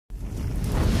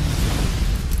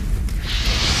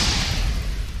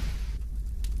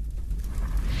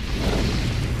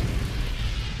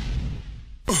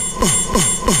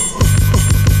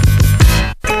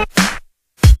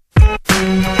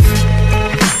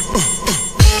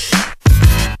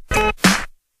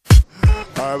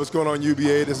what's going on,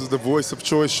 UBA? This is the voice of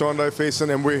choice, Sean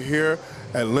Dyfason, and we're here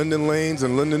at Linden Lanes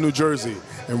in Linden, New Jersey.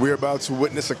 And we're about to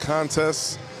witness a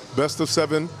contest, best of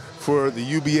 7, for the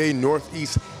UBA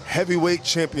Northeast Heavyweight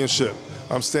Championship.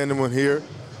 I'm standing with here,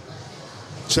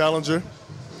 challenger,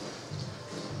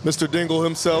 Mr. Dingle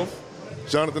himself,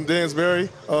 Jonathan Dansbury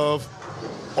of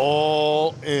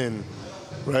All In,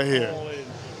 right here. All in.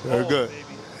 Very good. Baby.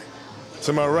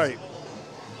 To my right,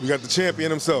 we got the champion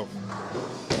himself.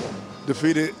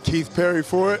 Defeated Keith Perry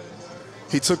for it.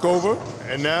 He took over,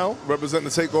 and now representing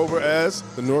the takeover as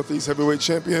the Northeast Heavyweight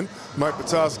Champion, Mike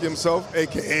Potoski himself,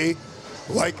 AKA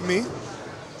Like Me,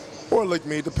 or Like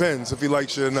Me, depends if he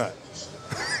likes you or not.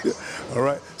 All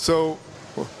right, so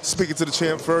speaking to the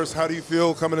champ first, how do you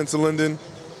feel coming into Linden?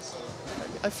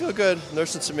 I feel good.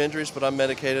 Nursing some injuries, but I'm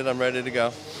medicated. I'm ready to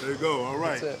go. There you go, all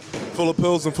right. That's it. Full of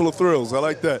pills and full of thrills, I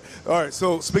like that. All right,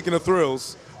 so speaking of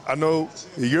thrills, I know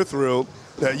you're thrilled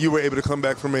that you were able to come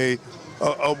back from a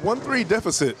 1-3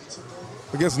 deficit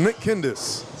against Nick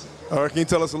Kindis. All right, can you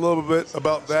tell us a little bit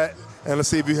about that? And let's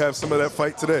see if you have some of that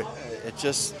fight today. It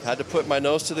just had to put my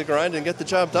nose to the grind and get the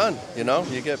job done. You know,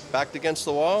 you get backed against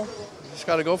the wall, you just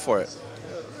got to go for it.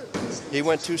 He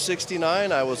went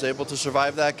 269. I was able to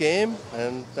survive that game,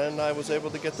 and then I was able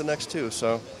to get the next 2.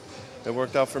 So it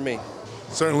worked out for me.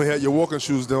 Certainly had your walking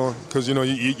shoes on because, you know,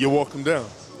 you walk them down.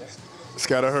 It's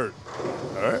got to hurt.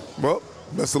 All right, well,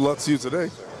 best of luck to you today.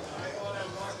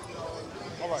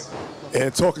 All right.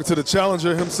 And talking to the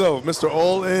challenger himself, Mr.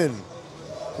 All In,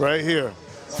 right here.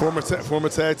 Former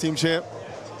tag team champ.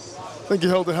 I think you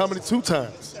held it how many? 2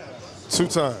 times. 2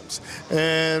 times.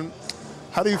 And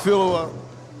how do you feel about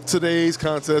today's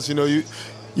contest? You know, you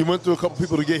went through a couple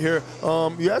people to get here.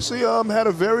 You actually had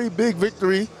a very big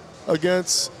victory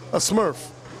against a Smurf.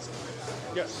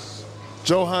 Yes.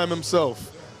 Joe Heim himself.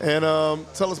 And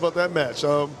tell us about that match.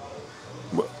 Well,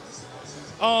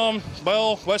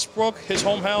 Westbrook, his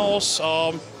home house.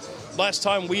 Last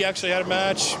time we actually had a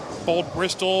match, Bold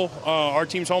Bristol, our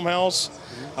team's home house.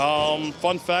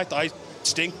 Fun fact, I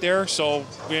stink there, so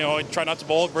you know I try not to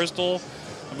bowl at Bristol.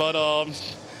 But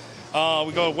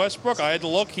we go to Westbrook. I had to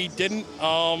look. He didn't.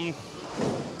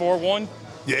 4-1.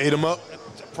 You ate him up?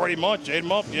 Pretty much ate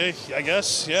him up. Yeah, I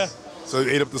guess. Yeah. So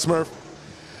you ate up the Smurf?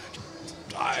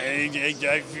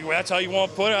 If that's how you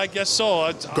want to put it, I guess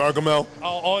so. Gargamel.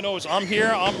 All I know is I'm here.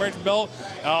 I'm ready for belt.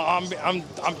 I'm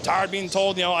tired of being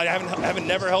told. You know, I haven't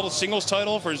never held a singles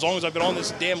title for as long as I've been on this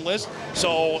damn list.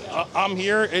 So I'm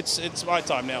here. It's my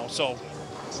time now. So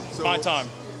my time.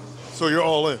 So you're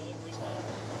all in.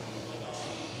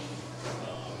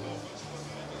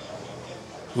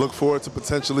 Look forward to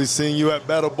potentially seeing you at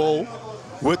Battle Bowl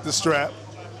with the strap.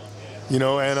 You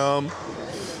know, and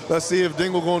let's see if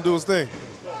Dingle gonna do his thing.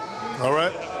 All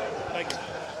right? Thank you.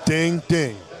 Ding,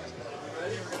 ding.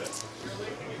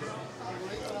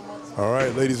 All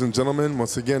right, ladies and gentlemen,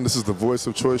 once again, this is the voice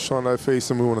of choice, Sean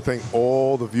Dyfason. We want to thank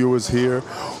all the viewers here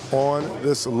on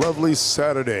this lovely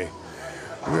Saturday.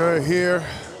 We are here,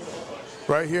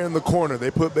 right here in the corner. They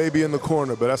put baby in the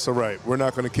corner, but that's all right. We're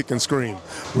not going to kick and scream.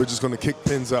 We're just going to kick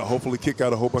pins out, hopefully kick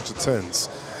out a whole bunch of 10s.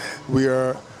 We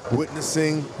are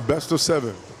witnessing best of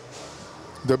 7.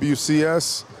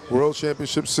 WCS World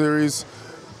Championship Series,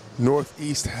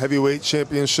 Northeast Heavyweight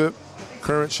Championship.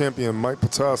 Current champion Mike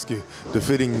Potoski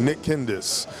defeating Nick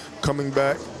Kindis, coming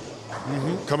back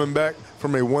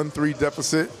from a 1-3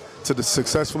 deficit to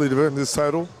successfully defend this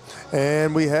title.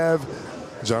 And we have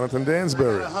Jonathan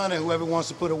Dansbury. Whoever wants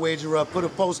to put a wager up, put a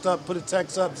post up, put a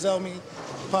text up, tell me.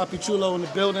 Poppy Chulo in the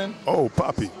building. Oh,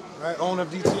 Poppy. Right, owner of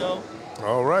DTO.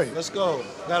 All right. Let's go.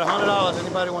 Got $100.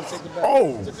 Anybody want to take it back?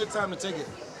 Oh. It's a good time to take it.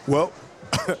 Well,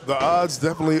 the odds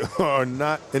definitely are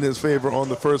not in his favor on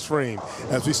the first frame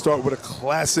as we start with a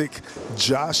classic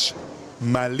Josh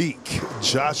Malik.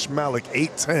 Josh Malik,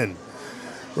 8'10",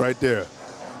 right there.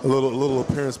 A little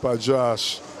appearance by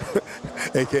Josh,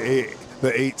 a.k.a.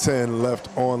 the 8'10", left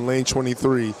on lane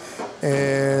 23.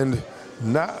 And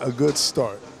not a good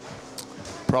start.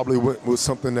 Probably went with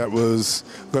something that was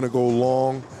going to go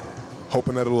long,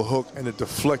 hoping that it'll hook, and it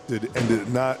deflected and did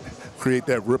not create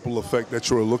that ripple effect that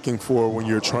you're looking for when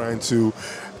you're trying to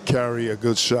carry a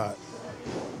good shot.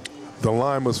 The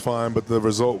line was fine, but the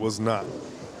result was not.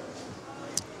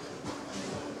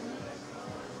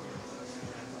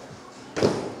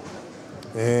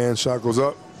 And shot goes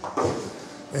up.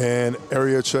 And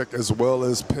area check as well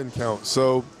as pin count.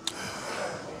 So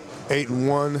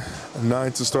 8-1,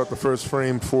 9 to start the first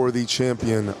frame for the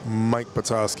champion, Mike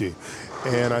Potoski.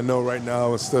 And I know right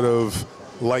now, instead of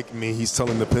like me, he's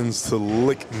telling the pins to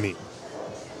lick me.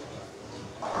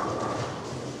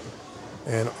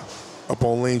 And up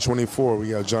on lane 24,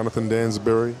 we got Jonathan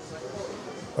Dansbury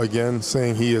again,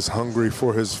 saying he is hungry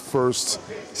for his first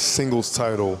singles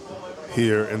title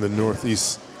here in the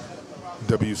Northeast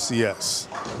WCS.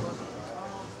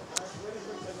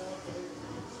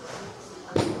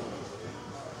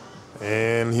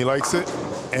 And he likes it,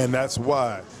 and that's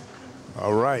why.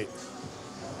 All right.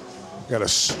 Got a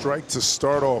strike to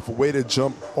start off, way to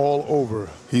jump all over.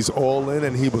 He's all in,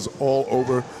 and he was all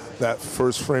over that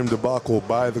first frame debacle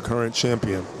by the current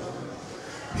champion.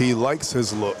 He likes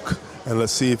his look, and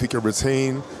let's see if he can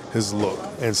retain his look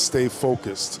and stay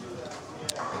focused.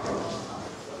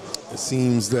 It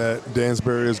seems that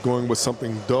Dansbury is going with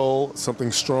something dull,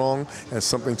 something strong, and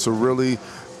something to really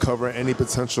cover any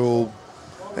potential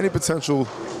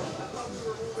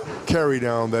carry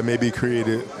down that may be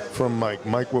created from Mike.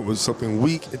 Mike went with something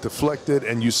weak, it deflected,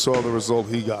 and you saw the result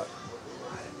he got.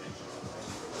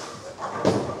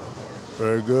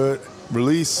 Very good.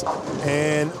 Release,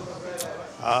 and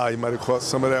he might have caught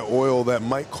some of that oil that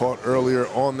Mike caught earlier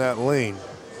on that lane.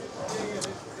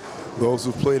 Those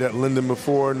who've played at Linden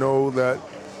before know that,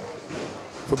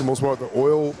 for the most part, the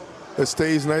oil it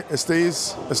stays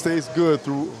good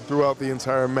throughout the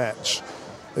entire match.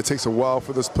 It takes a while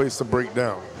for this place to break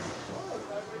down.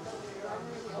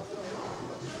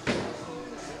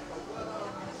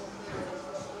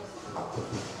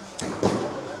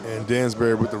 And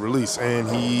Dansbury with the release, and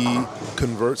he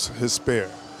converts his spare.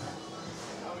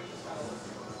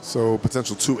 So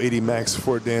potential 280 max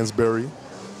for Dansbury.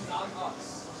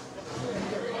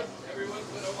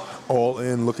 All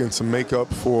in, looking to make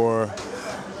up for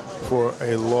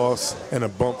a loss and a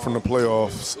bump from the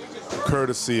playoffs,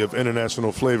 courtesy of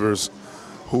International Flavors,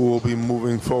 who will be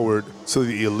moving forward to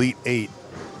the Elite Eight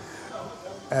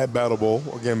at Battle Bowl.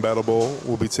 Again, Battle Bowl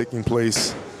will be taking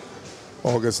place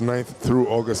August 9th through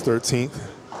August 13th.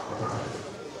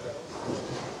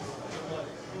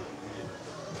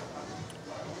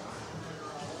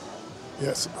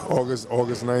 Yes, August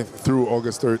 9th through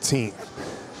August 13th.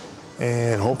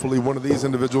 And hopefully one of these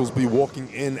individuals be walking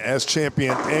in as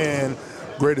champion. And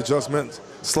great adjustment,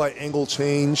 slight angle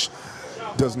change.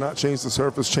 Does not change the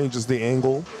surface, changes the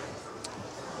angle.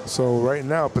 So right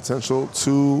now, potential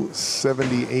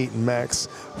 278 max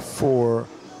for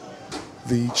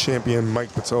the champion, Mike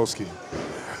Potoski.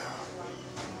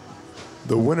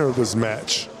 The winner of this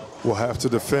match will have to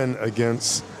defend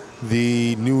against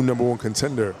the new #1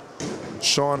 contender,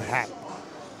 Sean Hack.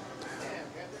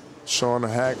 Sean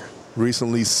Hack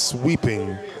recently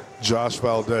sweeping Josh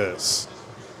Valdez.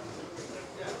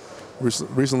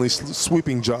 Recently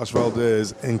sweeping Josh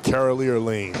Valdez in Carolier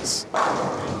lanes.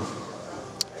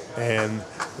 And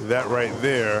that right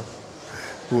there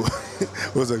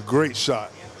was a great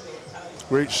shot.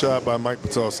 Great shot by Mike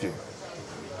Potoski.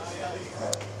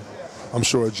 I'm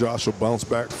sure Josh will bounce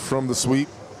back from the sweep.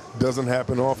 Doesn't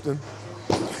happen often.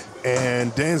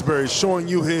 And Dansbury showing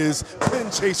you his pin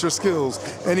chaser skills.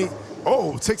 And he,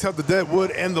 takes out the dead wood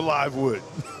and the live wood.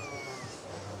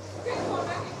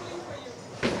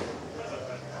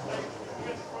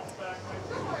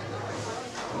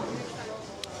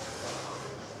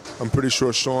 I'm pretty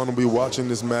sure Sean will be watching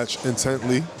this match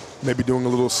intently, maybe doing a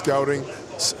little scouting,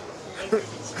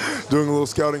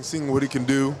 seeing what he can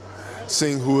do,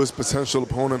 seeing who his potential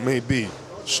opponent may be.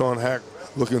 Sean Hack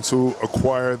looking to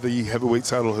acquire the heavyweight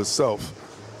title himself.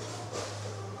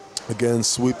 Again,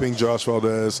 sweeping Josh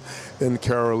Valdez in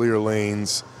Carolier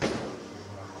lanes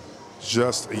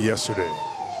just yesterday.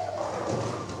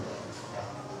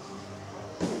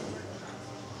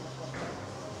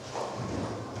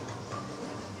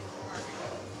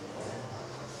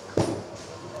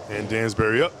 And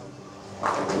Dansbury up.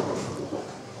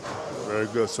 Very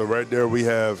good. So right there we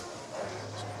have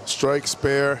strike,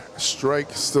 spare,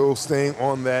 strike, still staying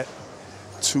on that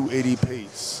 280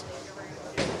 pace.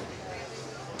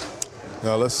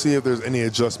 Now let's see if there's any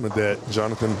adjustment that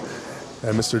Jonathan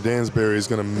and Mr. Dansbury is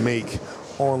going to make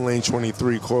on lane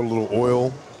 23. Caught a little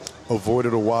oil,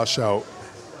 avoided a washout.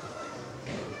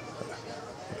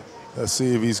 Let's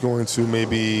see if he's going to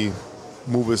maybe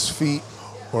move his feet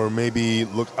or maybe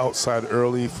look outside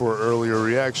early for earlier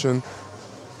reaction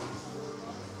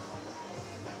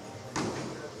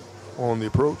on the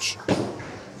approach.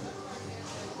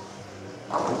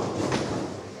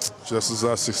 Just as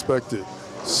I suspected.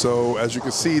 So as you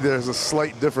can see, there's a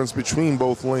slight difference between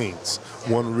both lanes.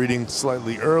 One reading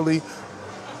slightly early,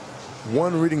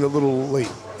 one reading a little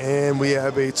late. And we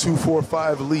have a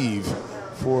 2-4-5 leave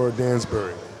for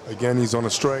Dansbury. Again, he's on a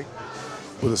strike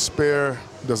with a spare,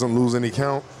 doesn't lose any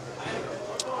count,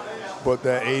 but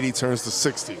that 80 turns to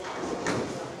 60.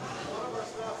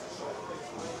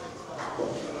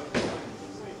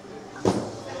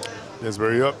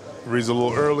 Dansbury up. Reads a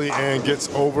little early and gets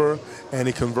over, and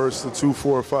he converts to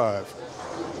 2-4-5.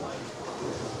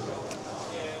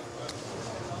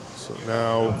 So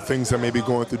now things that may be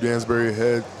going through Dansbury's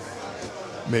head,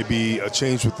 maybe a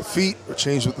change with the feet or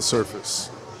change with the surface.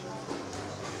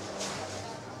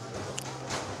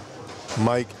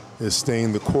 Mike is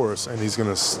staying the course, and he's going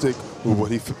to stick with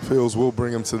what he feels will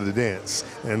bring him to the dance.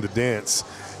 And the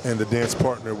dance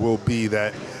partner will be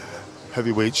that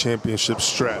heavyweight championship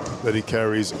strap that he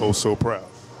carries oh so proud.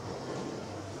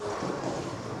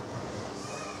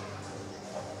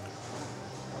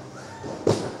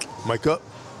 Mike up.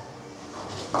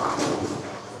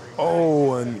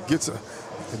 Oh, and gets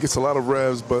a lot of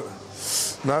revs, but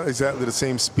not exactly the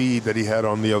same speed that he had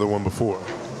on the other one before.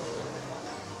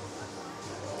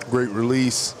 Great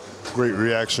release, great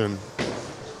reaction.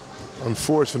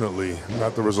 Unfortunately,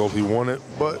 not the result he wanted,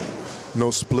 but no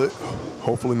split,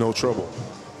 hopefully no trouble.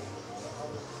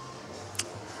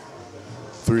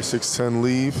 3-6-10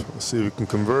 leave. Let's see if we can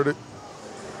convert it.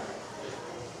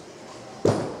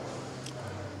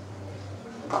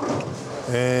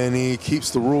 And he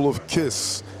keeps the rule of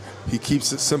kiss. He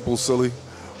keeps it simple, silly,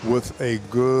 with a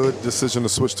good decision to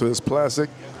switch to his plastic.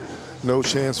 No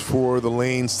chance for the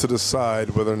lanes to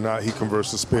decide whether or not he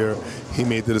converts the spare. He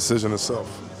made the decision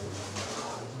himself.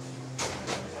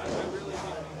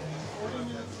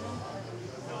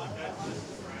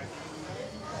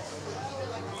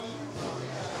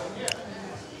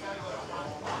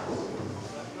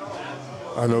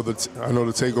 I know the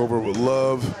takeover would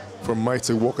love for Mike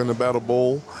to walk in the Battle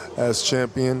Bowl as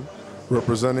champion,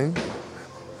 representing.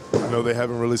 I know they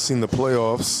haven't really seen the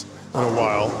playoffs in a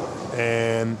while,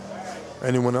 and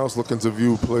anyone else looking to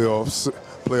view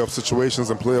playoff situations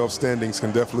and playoff standings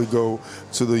can definitely go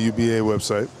to the UBA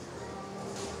website.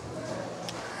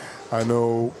 I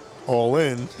know All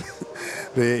In,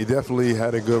 they definitely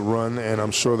had a good run, and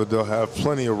I'm sure that they'll have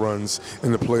plenty of runs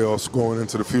in the playoffs going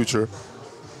into the future.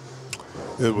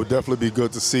 It would definitely be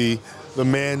good to see the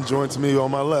man join to me on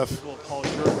my left. A little Paul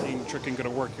Jordan trick ain't gonna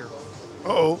work here.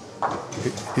 Uh-oh.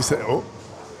 He said, oh.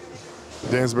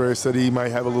 Dansbury said he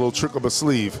might have a little trick up his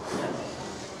sleeve.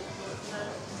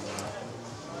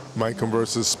 Mike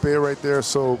converts his spare right there.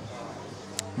 So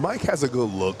Mike has a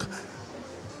good look.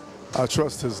 I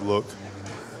trust his look.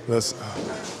 Let's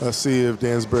see if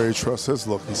Dansbury trusts his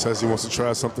look. He says he wants to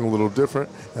try something a little different,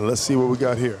 and let's see what we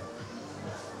got here.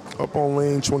 Up on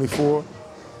lane 24.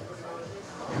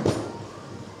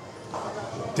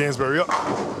 Dansbury up.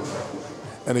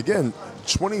 And again,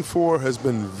 24 has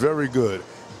been very good.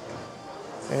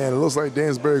 And it looks like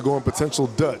Dansbury going potential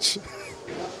Dutch.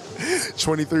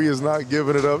 23 is not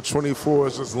giving it up. 24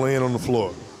 is just laying on the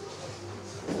floor.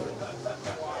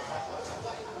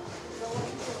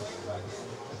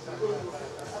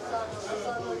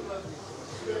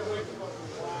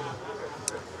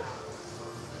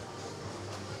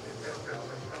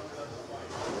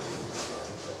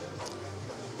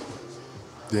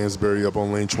 Dansbury up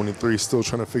on lane 23, still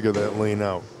trying to figure that lane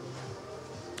out.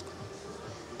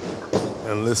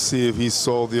 And let's see if he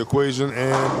solved the equation.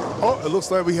 And, oh, it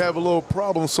looks like we have a little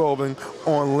problem solving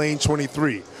on lane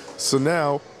 23. So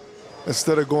now,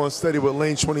 instead of going steady with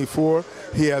lane 24,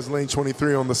 he has lane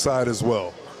 23 on the side as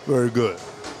well. Very good.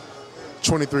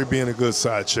 23 being a good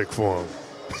side chick for him.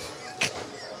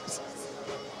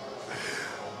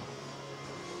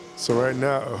 So right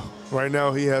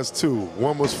now he has two.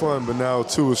 One was fun, but now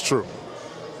two is true.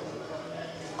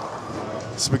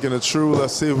 Speaking of true,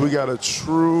 let's see if we got a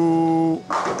true,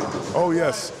 oh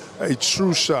yes, a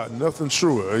true shot, nothing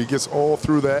truer. He gets all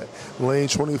through that. Lane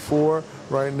 24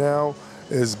 right now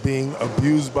is being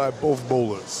abused by both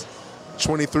bowlers.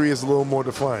 23 is a little more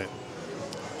defiant.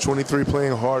 23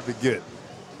 playing hard to get.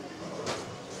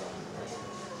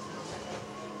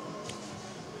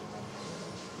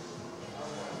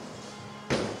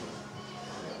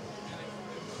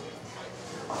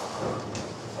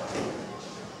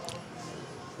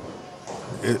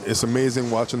 It's amazing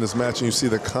watching this match, and you see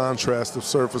the contrast of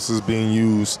surfaces being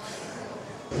used,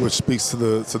 which speaks to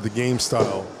the game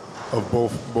style of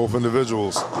both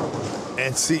individuals.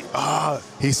 And see,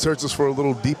 he searches for a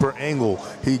little deeper angle.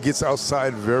 He gets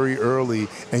outside very early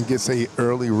and gets a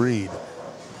early read.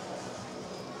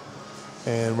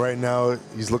 And right now,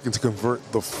 he's looking to convert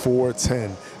the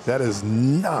 4-10. That is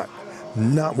not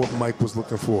what Mike was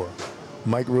looking for.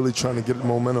 Mike really trying to get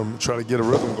momentum, try to get a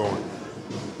rhythm going.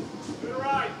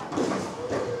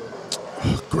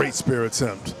 Great spare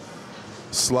attempt.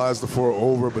 Slides the 4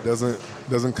 over, but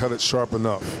doesn't cut it sharp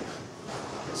enough.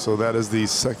 So that is the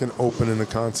second open in the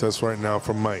contest right now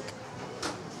from Mike.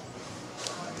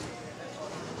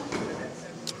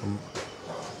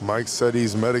 Mike said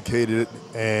he's medicated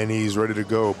and he's ready to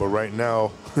go, but right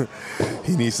now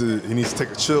he needs to take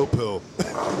a chill pill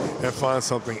and find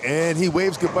something. And he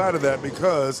waves goodbye to that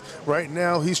because right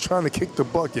now he's trying to kick the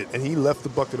bucket, and he left the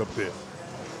bucket up there.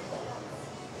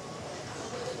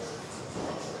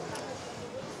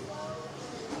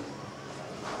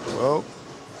 Well,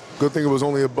 good thing it was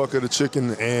only a bucket of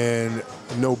chicken and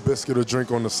no biscuit or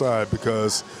drink on the side,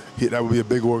 because that would be a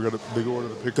big order to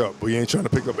pick up. But he ain't trying to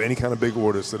pick up any kind of big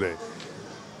orders today.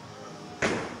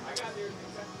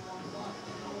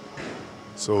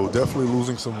 So definitely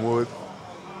losing some wood.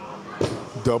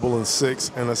 Double and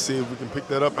 6, and let's see if we can pick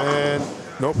that up. And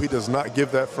nope, he does not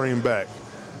give that frame back.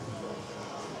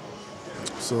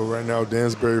 So right now,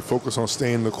 Dansbury focus on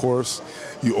staying the course.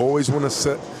 You always want to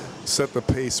set the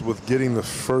pace with getting the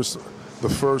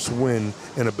first win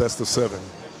in a best of 7.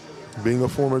 Being a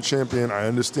former champion, I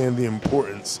understand the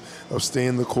importance of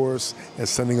staying the course and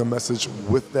sending a message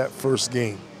with that first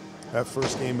game. That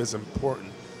first game is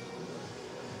important.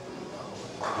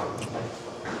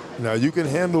 Now, you can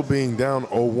handle being down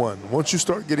 0-1. Once you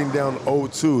start getting down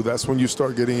 0-2, that's when you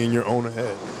start getting in your own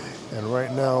head. And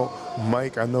right now,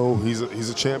 Mike, I know he's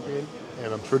a champion,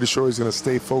 and I'm pretty sure he's going to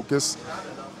stay focused.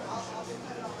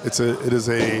 It is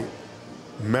a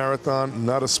marathon,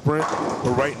 not a sprint.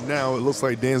 But right now, it looks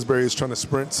like Dansbury is trying to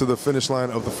sprint to the finish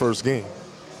line of the first game.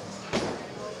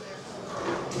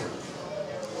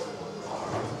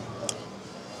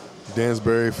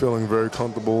 Dansbury feeling very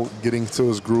comfortable, getting to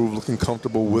his groove, looking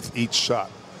comfortable with each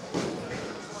shot.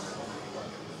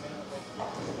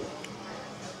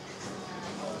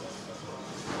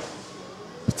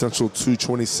 Potential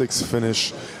 226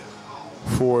 finish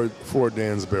for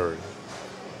Dansbury.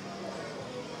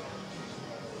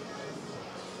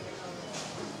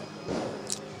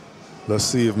 Let's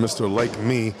see if Mr. Like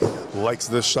Me likes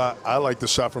this shot. I like the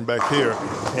shot from back here,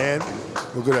 and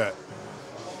look at that.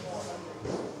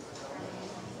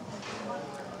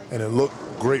 And it looked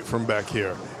great from back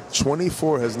here.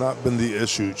 24 has not been the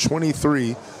issue.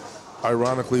 23,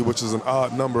 ironically, which is an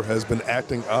odd number, has been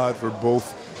acting odd for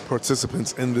both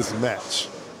participants in this match.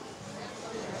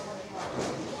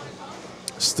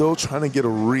 Still trying to get a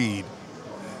read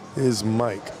is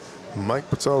Mike. Mike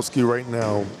Potoski right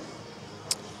now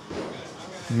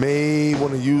may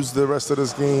want to use the rest of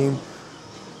this game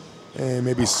and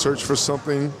maybe search for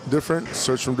something different,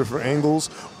 search from different angles,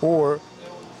 or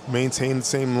maintain the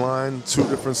same line, 2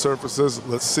 different surfaces.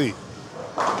 Let's see.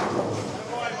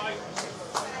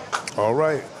 All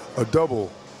right, a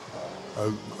double.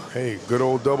 Hey, good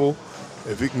old double.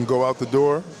 If he can go out the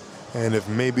door, and if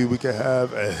maybe we could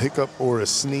have a hiccup or a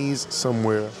sneeze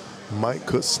somewhere, Mike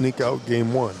could sneak out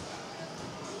game 1.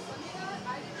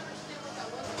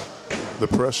 The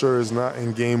pressure is not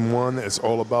in game 1. It's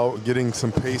all about getting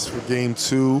some pace for game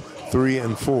 2, 3,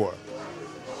 and 4.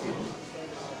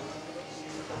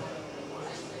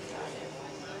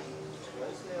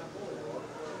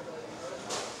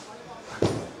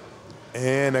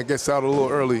 And that gets out a little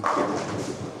early.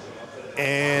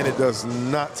 And it does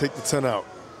not take the 10 out.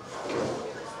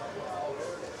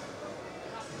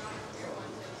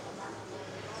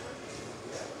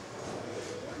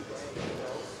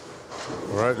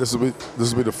 All right, this will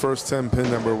be the first 10 pin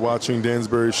that we're watching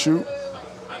Dansbury shoot.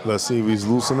 Let's see if he's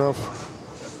loose enough.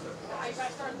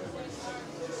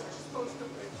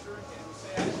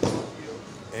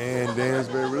 And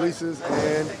Dansbury releases,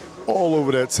 and all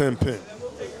over that 10 pin.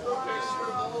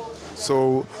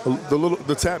 So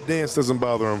the tap dance doesn't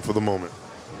bother him for the moment.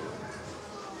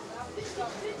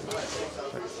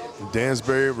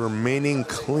 Dansbury remaining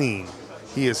clean.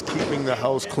 He is keeping the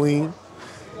house clean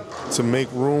to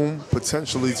make room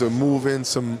potentially to move in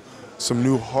some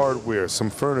new hardware,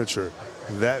 some furniture,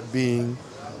 that being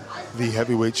the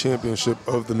heavyweight championship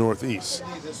of the Northeast.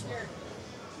 You need this one.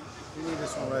 You need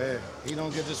this one right here. He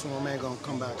don't get this one, man, gonna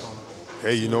come back on him.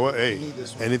 Hey, you know what? Hey,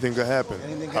 anything could happen.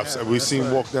 We've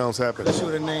seen walk downs happen. Let's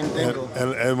shoot a name Dingle.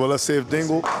 And well, let's say if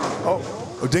Dingle,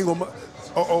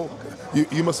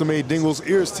 you must have made Dingle's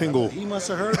ears tingle. He must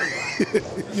have heard it.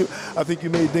 I think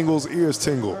you made Dingle's ears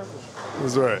tingle.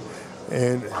 That's right.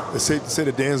 And it's safe to say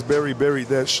that Dansbury buried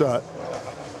that shot.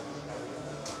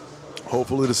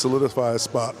 Hopefully to solidify a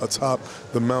spot atop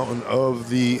the mountain of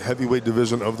the heavyweight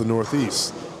division of the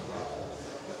Northeast.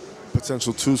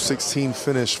 Potential 216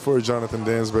 finish for Jonathan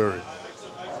Dansbury.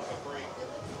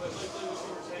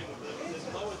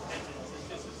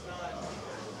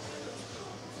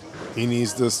 He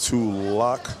needs this to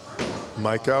lock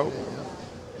Mike out.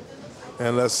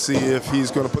 And let's see if he's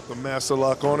going to put the master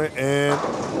lock on it. And,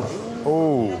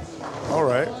 oh, all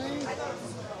right.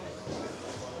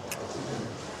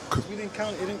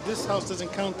 doesn't count. This house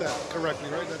doesn't count that correctly,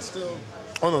 right? That's still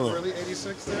really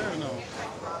 86 there, or no?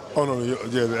 Oh no,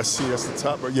 yeah, that's the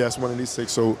top. But yeah, it's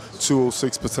 186. So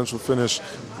 206 potential finish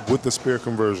with the spare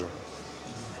conversion.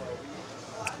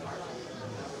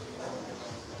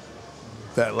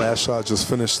 That last shot just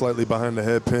finished slightly behind the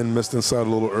head pin, missed inside a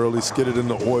little early, skidded in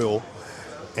the oil,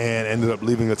 and ended up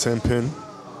leaving a 10 pin.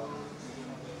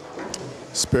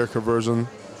 Spare conversion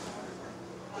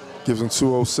gives him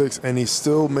 206, and he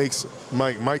still makes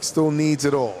Mike. Mike still needs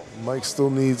it all. Mike still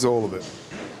needs all of it.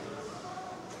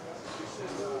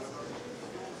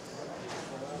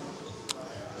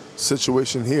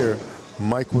 Situation here,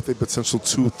 Mike with a potential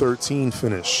 213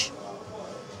 finish.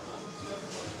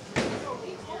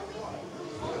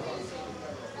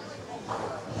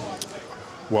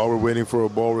 While we're waiting for a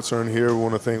ball return here, we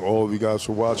want to thank all of you guys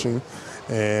for watching.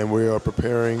 And we are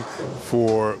preparing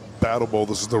for Battle Bowl.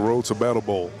 This is the road to Battle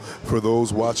Bowl. For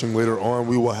those watching later on,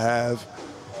 we will have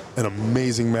an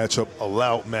amazing matchup, a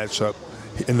loud matchup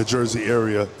in the Jersey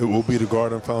area. It will be the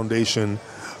Garden Foundation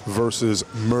versus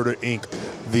Murder Inc.,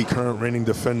 the current reigning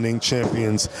defending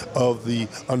champions of the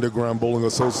Underground Bowling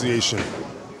Association.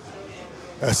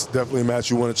 That's definitely a match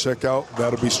you want to check out.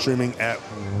 That'll be streaming at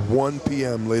 1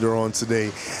 p.m. later on today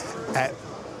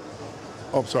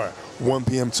 1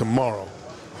 p.m. tomorrow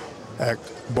at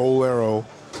Bolero,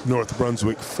 North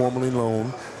Brunswick, formerly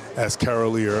known as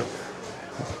Carolier,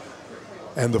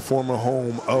 and the former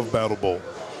home of Battle Bowl.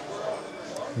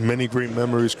 Many great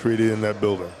memories created in that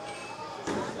building.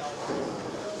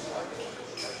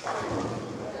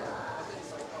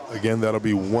 Again, that'll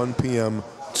be 1 p.m.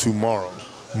 tomorrow.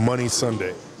 Money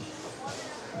Sunday.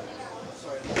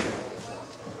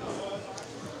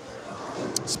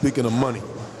 Speaking of money,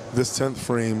 this 10th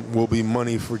frame will be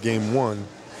money for game 1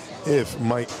 if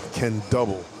Mike can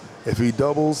double. If he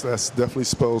doubles, that definitely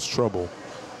spells trouble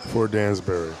for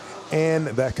Dansbury. And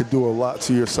that could do a lot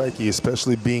to your psyche,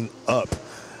 especially being up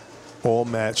all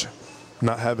match,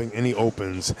 not having any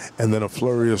opens, and then a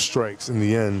flurry of strikes in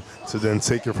the end to then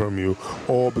take it from you,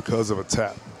 all because of a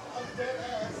tap.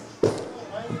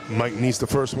 Mike needs the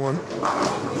first one.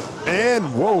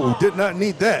 And, whoa, did not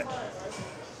need that.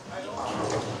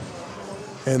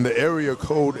 And the area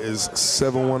code is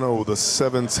 710, the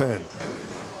 710.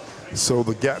 So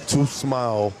the gap tooth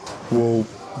smile will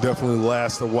definitely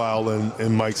last a while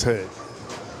in Mike's head.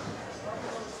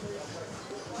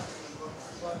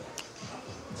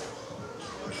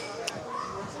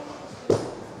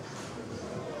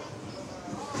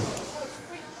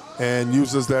 And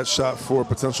uses that shot for a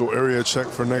potential area check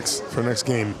for next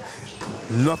game.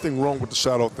 Nothing wrong with the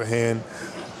shot off the hand,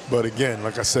 but again,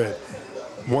 like I said,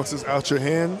 once it's out your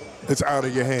hand, it's out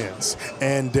of your hands.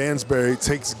 And Dansbury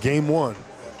takes game 1,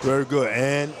 very good,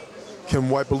 and can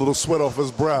wipe a little sweat off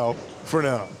his brow for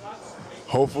now.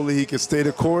 Hopefully he can stay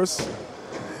the course,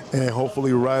 and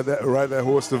hopefully ride that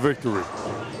horse to victory.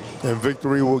 And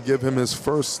victory will give him his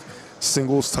first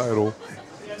singles title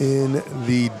in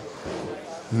the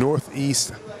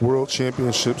Northeast World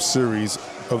Championship Series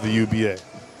of the UBA.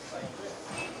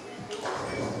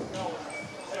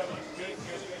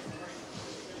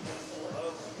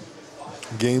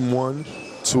 Game 1,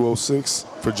 206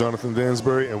 for Jonathan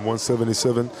Dansbury and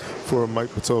 177 for Mike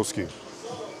Potoski.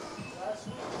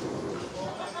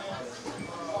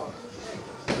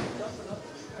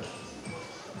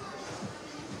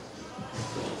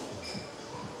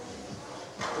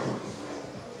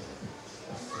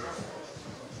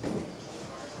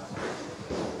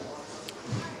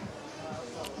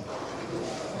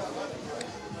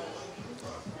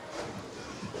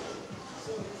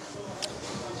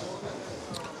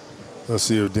 Let's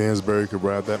see if Dansbury could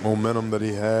ride that momentum that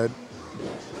he had.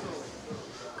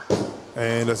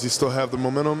 And does he still have the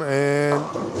momentum? And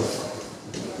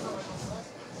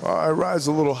it rides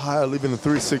a little high, leaving the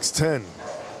 3.610.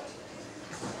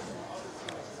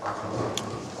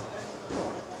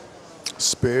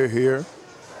 Spare here.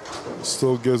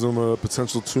 Still gives him a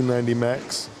potential 290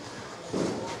 max.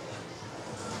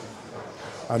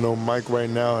 I know Mike right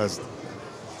now has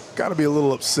got to be a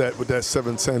little upset with that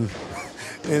 710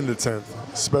 in the 10th,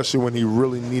 especially when he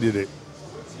really needed it.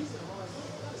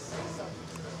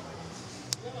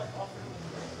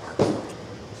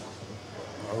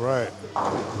 All right.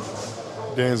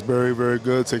 Dansbury, very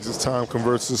good. Takes his time,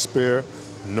 converts to spare.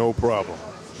 No problem.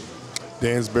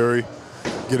 Dansbury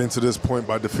getting to this point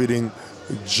by defeating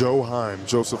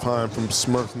Joseph Heim from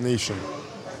Smurf Nation.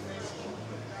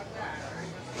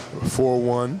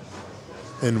 4-1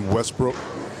 in Westbrook.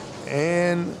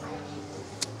 And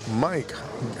Mike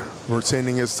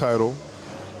retaining his title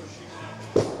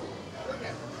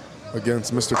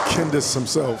against Mr. Kindis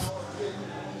himself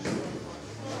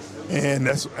And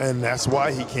that's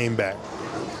why he came back.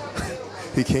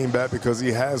 He came back because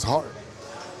he has heart.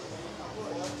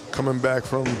 Coming back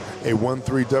from a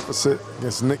 1-3 deficit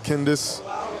against Nick Kindis.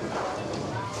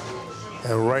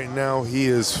 And right now he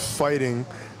is fighting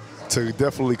to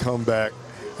definitely come back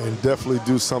and definitely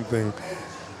do something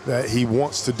that he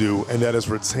wants to do, and that is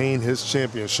retain his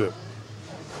championship.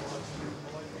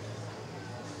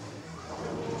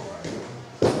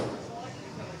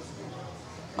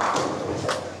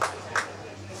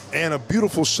 And a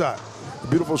beautiful shot, a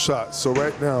beautiful shot. So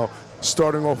right now,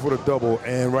 starting off with a double,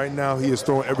 and right now he is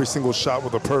throwing every single shot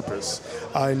with a purpose.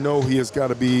 I know he has got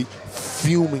to be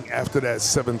fuming after that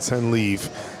 7-10 leave.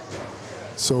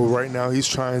 So right now he's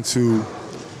trying to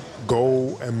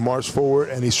go and march forward,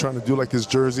 and he's trying to do like his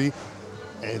jersey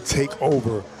and take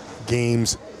over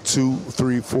games 2,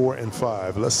 3, 4, and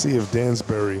 5. Let's see if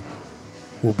Dansbury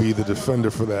will be the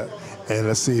defender for that, and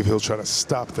let's see if he'll try to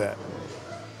stop that.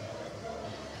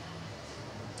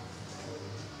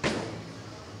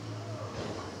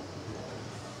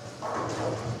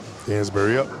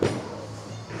 Dansbury up.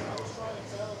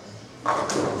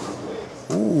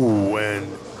 Ooh, and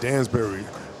Dansbury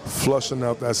flushing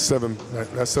out that seven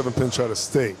pin try to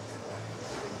stay.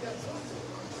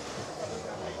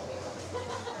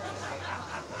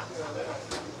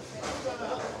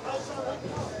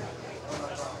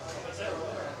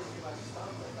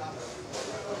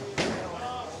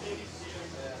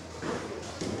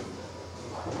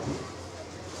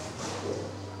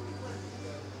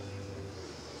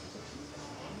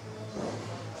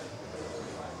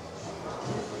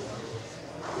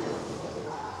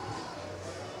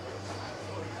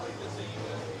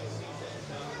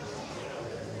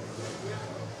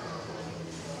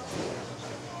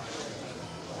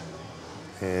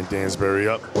 And Dansbury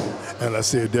up. And let's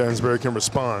see if Dansbury can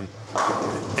respond.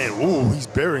 And ooh, he's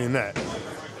burying that.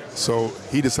 So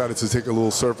he decided to take a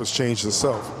little surface change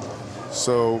himself.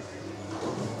 So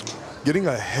getting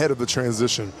ahead of the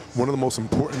transition, one of the most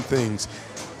important things,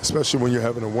 especially when you're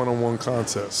having a one-on-one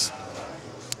contest.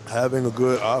 Having a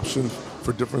good option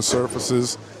for different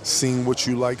surfaces, seeing what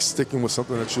you like, sticking with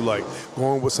something that you like,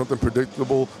 going with something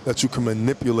predictable that you can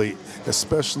manipulate,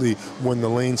 especially when the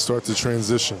lanes start to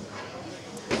transition.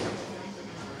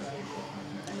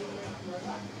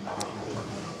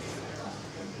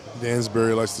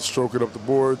 Dansbury likes to stroke it up the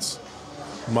boards.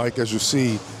 Mike, as you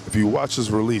see, if you watch his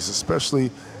release,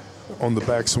 especially on the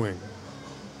backswing,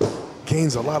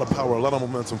 gains a lot of power, a lot of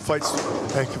momentum, fights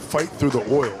and can fight through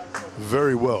the oil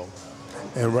very well.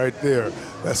 And right there,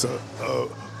 that's a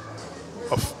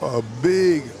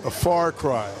far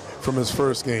cry from his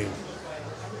first game.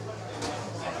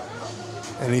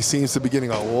 And he seems to be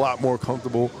getting a lot more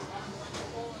comfortable.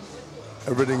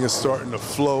 Everything is starting to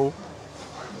flow.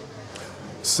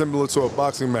 Similar to a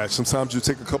boxing match, sometimes you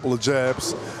take a couple of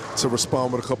jabs to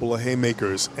respond with a couple of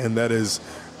haymakers, and that is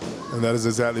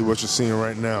exactly what you're seeing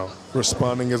right now.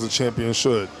 Responding as a champion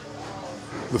should.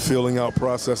 The feeling out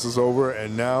process is over,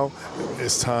 and now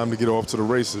it's time to get off to the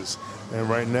races. And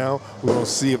right now, we're going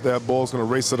to see if that ball's going to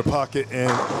race to the pocket,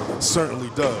 and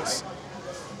certainly does.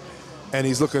 And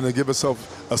he's looking to give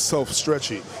himself a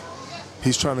self-stretchy.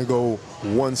 He's trying to go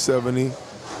 170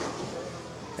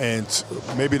 and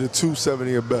maybe the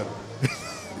 270 or better.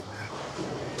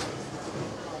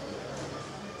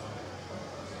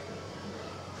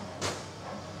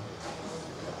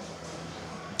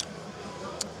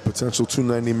 Potential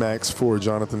 290 max for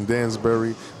Jonathan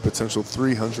Dansbury. Potential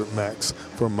 300 max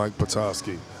for Mike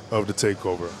Potoski of the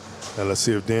takeover. And let's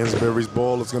see if Dansbury's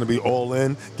ball is going to be all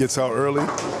in. Gets out early.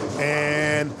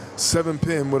 And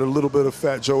 7-pin with a little bit of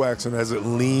Fat Joe action as it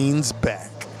leans back.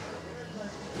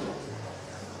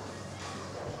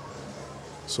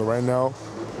 So right now,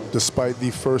 despite the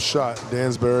first shot,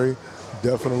 Dansbury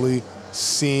definitely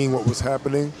seeing what was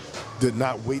happening, did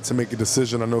not wait to make a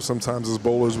decision. I know sometimes as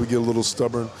bowlers we get a little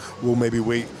stubborn. We'll maybe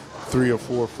wait 3 or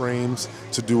 4 frames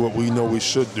to do what we know we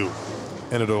should do.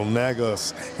 And it'll nag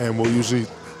us, and we'll usually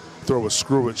throw a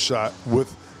screw it shot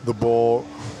with the ball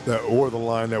or the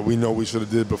line that we know we should have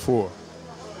did before.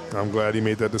 I'm glad he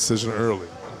made that decision early.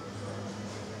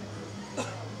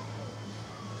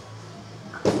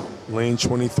 Lane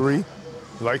 23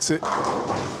 likes it,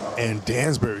 and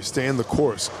Dansbury staying the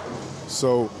course.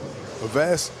 So a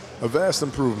vast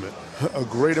improvement, a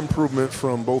great improvement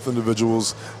from both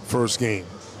individuals' first game.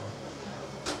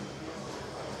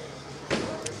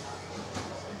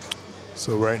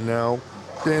 So right now,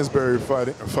 Dansbury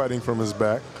fighting from his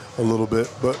back a little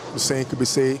bit, but the same could be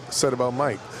said about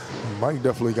Mike. Mike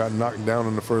definitely got knocked down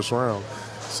in the first round,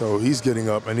 so he's getting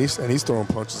up and he's throwing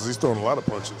punches. He's throwing a lot of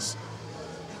punches.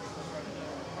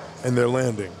 And they're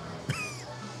landing.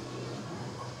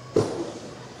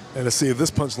 And let's see if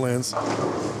this punch lands.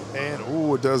 And,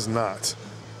 ooh, it does not.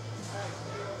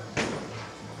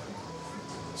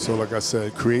 So, like I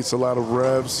said, creates a lot of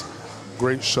revs.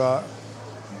 Great shot.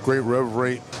 Great rev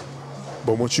rate.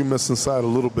 But once you miss inside a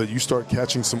little bit, you start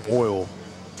catching some oil.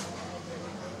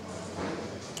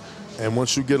 And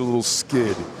once you get a little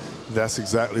skid, that's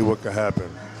exactly what could happen.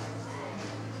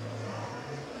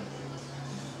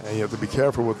 And you have to be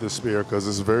careful with this spear because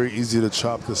it's very easy to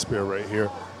chop this spear right here.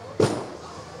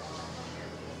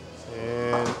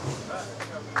 And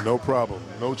no problem,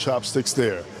 no chopsticks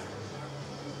there.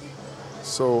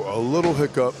 So a little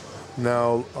hiccup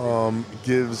now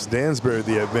gives Dansbury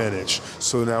the advantage.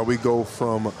 So now we go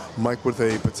from Mike with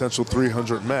a potential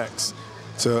 300 max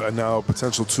to a now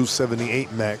potential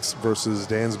 278 max versus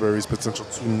Dansbury's potential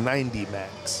 290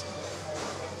 max.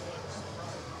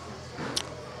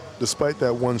 Despite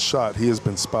that one shot, he has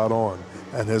been spot on,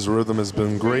 and his rhythm has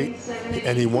been great,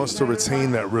 and he wants to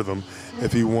retain that rhythm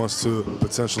if he wants to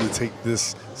potentially take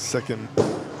this second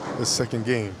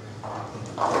game.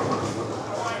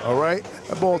 All right,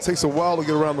 that ball takes a while to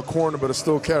get around the corner, but it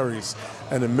still carries,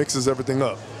 and it mixes everything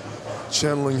up,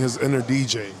 channeling his inner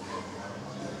DJ.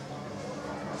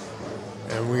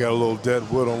 And we got a little dead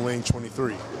wood on lane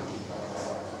 23.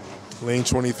 Lane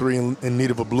 23 in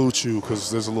need of a blue chew because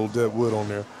there's a little dead wood on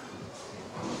there.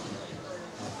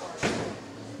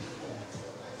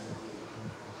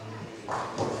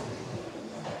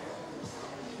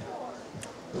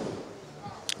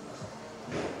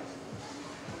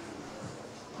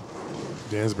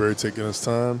 Dansbury taking his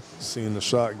time, seeing the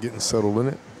shot, getting settled in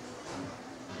it.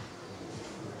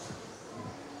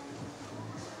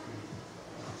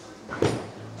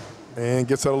 And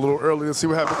gets out a little early. Let's see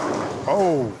what happens.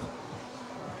 Oh.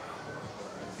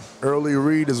 Early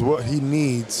read is what he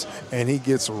needs, and he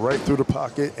gets right through the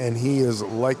pocket, and he is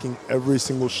liking every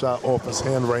single shot off his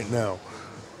hand right now.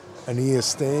 And he is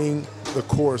staying the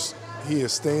course. He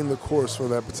is staying the course for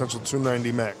that potential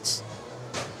 290 max.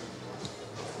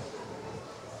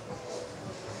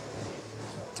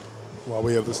 While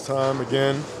we have this time,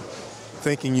 again,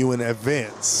 thanking you in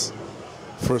advance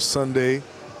for Sunday,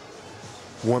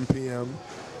 1 p.m.,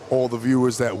 all the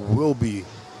viewers that will be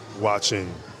watching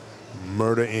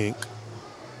Murder Inc.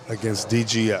 against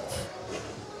DGF.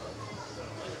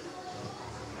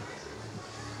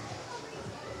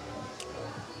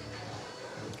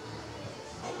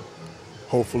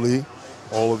 Hopefully,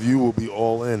 all of you will be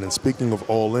all in. And speaking of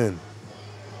all in,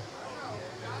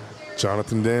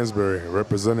 Jonathan Dansbury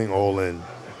representing All In.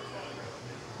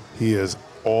 He is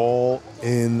all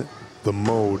in the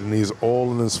mode, and he's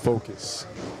all in his focus.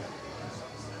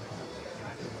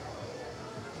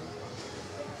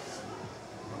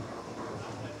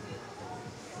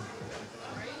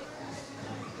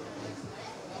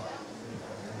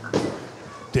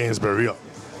 Dansbury up.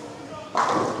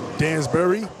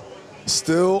 Dansbury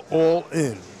still all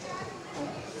in.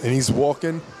 And he's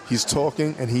walking, he's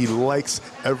talking, and he likes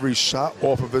every shot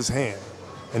off of his hand.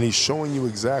 And he's showing you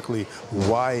exactly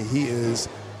why he is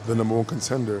the #1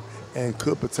 contender and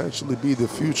could potentially be the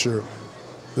future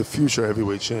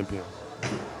heavyweight champion.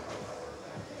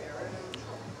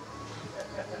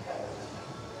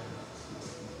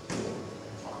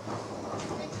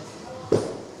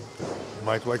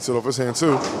 Mike likes it off his hand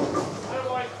too.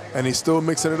 And he's still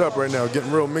mixing it up right now,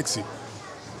 getting real mixy.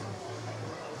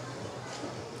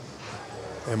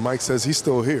 And Mike says he's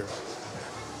still here.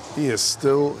 He is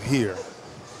still here.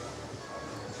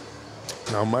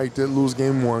 Now, Mike did lose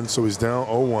game 1, so he's down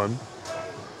 0-1.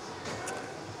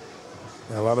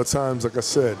 And a lot of times, like I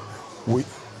said, like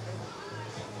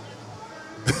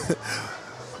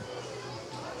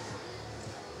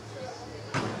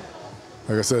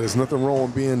I said, there's nothing wrong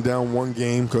with being down 1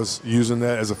 game because using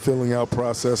that as a filling out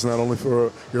process, not only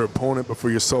for your opponent, but for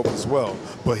yourself as well.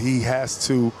 But he has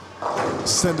to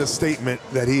send a statement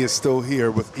that he is still here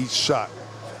with each shot.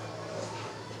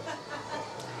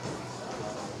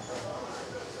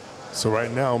 So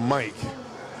right now, Mike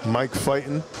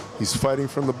fighting. He's fighting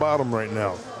from the bottom right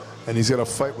now. And he's got to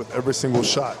fight with every single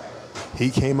shot. He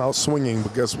came out swinging,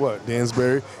 but guess what?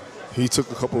 Dansbury, he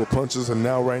took a couple of punches, and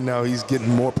now right now he's getting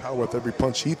more power with every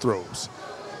punch he throws.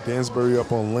 Dansbury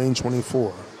up on lane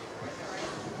 24.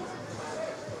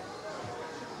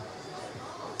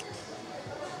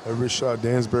 Every shot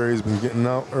Dansbury's been getting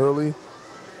out early,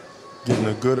 getting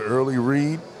a good early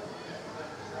read.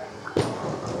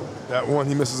 That one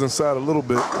he misses inside a little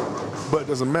bit, but it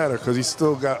doesn't matter because he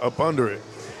still got up under it.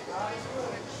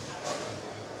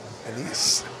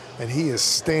 And he is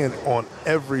staying on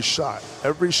every shot.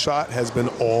 Every shot has been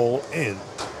all in.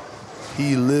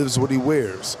 He lives what he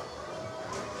wears.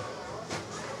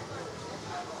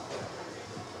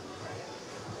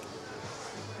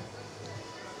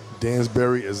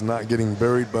 Dansbury is not getting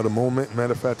buried by the moment.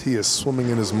 Matter of fact, he is swimming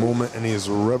in his moment, and he is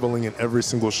reveling in every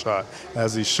single shot,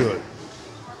 as he should.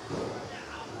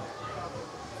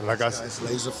 Like I said, It's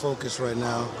laser focus right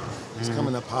now. He's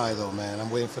coming up high, though, man. I'm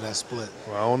waiting for that split.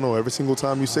 Well, I don't know. Every single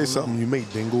time you say something, you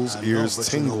make Dingle's ears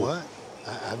tingle. You know what?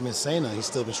 I've been saying that. He's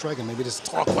still been striking. Maybe this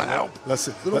talk will help. Let's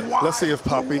see. Let's see if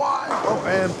Poppy. Oh,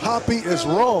 and Poppy is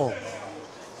wrong.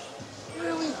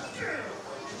 Really?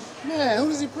 Man, who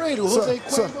does he pray to? Jose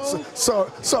Cuervo?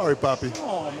 Sorry, Poppy. Come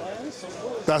on, man.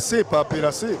 That's it, Poppy.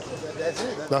 That's it. That's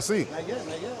it. That's it. Not yet.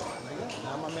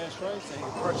 Now my man strikes, and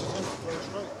he purchases him for first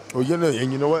strike. Well, you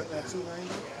know what? At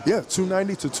 290? Yeah,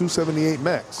 290 to 278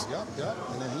 max. Yup.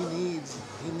 And then he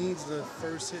needs the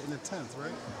first hit in the 10th,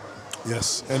 right?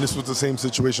 Yes, and this was the same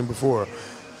situation before.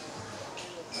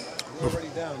 You're already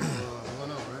down 1-0,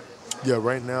 right? Yeah,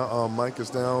 right now Mike is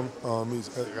down. He's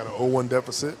got an 0-1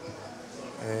 deficit,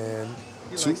 and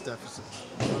He likes deficits.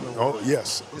 Oh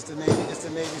yes. It's the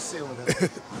Navy SEAL.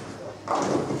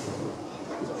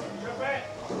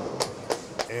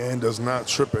 And does not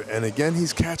trip it. And again,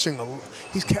 he's catching a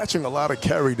lot of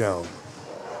carry down.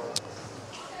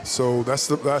 So that's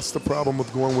the problem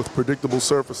with going with predictable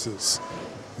surfaces.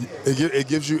 It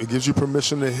gives you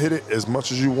permission to hit it as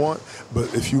much as you want,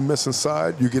 but if you miss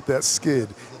inside, you get that skid,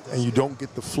 and you don't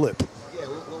get the flip. Yeah,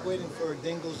 we're waiting for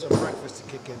Dingle's breakfast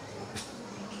to kick in.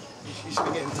 He should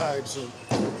be getting tired soon.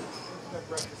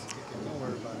 Breakfast to kick in. Don't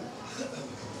worry about it.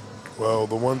 Well,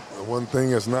 the one thing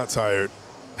that's not tired.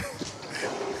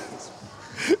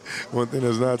 One thing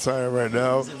that's not tired right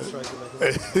now.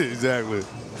 Exactly.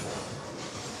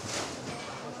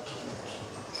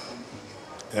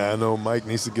 Yeah, I know Mike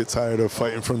needs to get tired of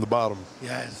fighting from the bottom.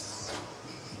 Yes.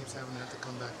 He keeps having to have to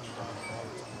come back from the bottom all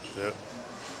the time. Yep.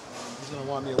 He's going to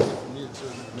want me away from you, too,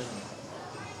 in a minute.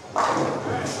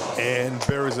 And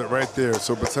buries it right there.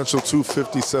 So potential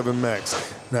 257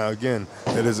 max. Now, again,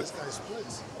 it is. This guy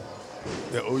splits.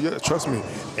 Yeah, oh, yeah, trust me.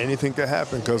 Anything could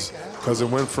happen because it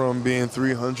went from being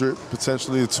 300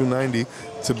 potentially to 290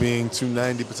 to being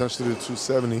 290 potentially to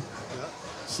 270. Yeah.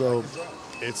 So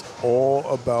it's all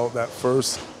about that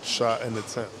first shot in the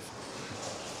 10th.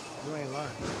 You ain't lying.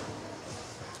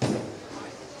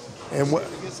 And what?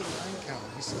 He gets him 9 count.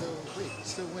 He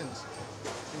still wins. The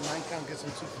 9 count gets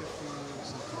him 250 or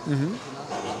something.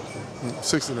 Mm-hmm.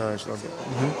 69.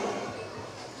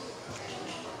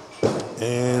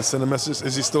 And send a message.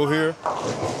 Is he still here?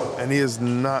 And he is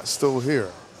not still here.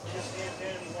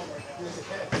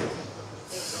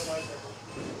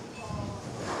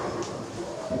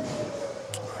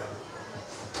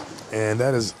 And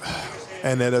that has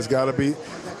got to be.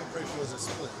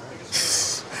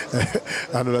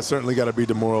 I know that's certainly got to be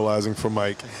demoralizing for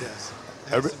Mike. Yes. It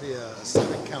has to be a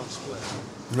 7 count split.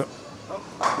 Yep.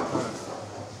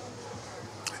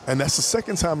 And that's the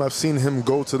second time I've seen him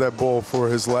go to that ball for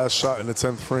his last shot in the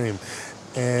 10th frame.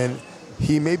 And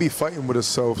he may be fighting with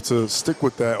himself to stick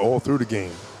with that all through the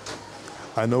game.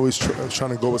 I know he's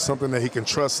trying to go with something that he can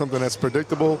trust, something that's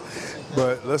predictable.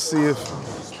 But let's see if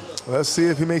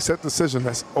he makes that decision.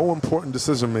 That's all important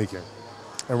decision making.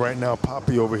 And right now,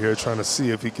 Poppy over here trying to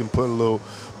see if he can put a little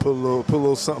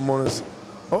something on his.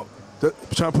 Oh,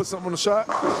 trying to put something on the shot,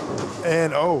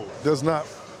 and does not.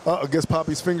 I guess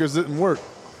Poppy's fingers didn't work,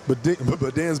 but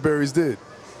Dansbury's did.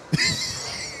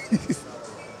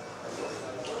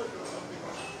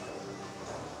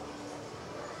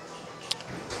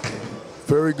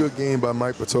 Very good game by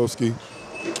Mike Potoski.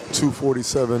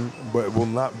 247, but it will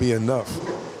not be enough.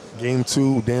 Game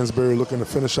 2, Dansbury looking to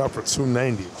finish out for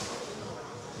 290.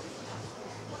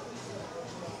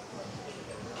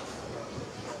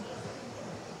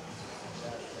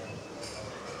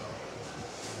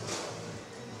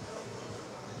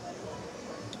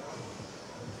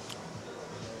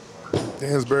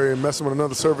 Dansbury messing with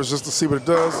another surface just to see what it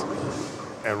does.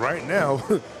 And right now,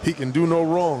 he can do no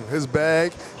wrong. His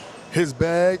bag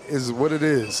is what it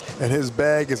is. And his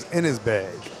bag is in his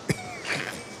bag.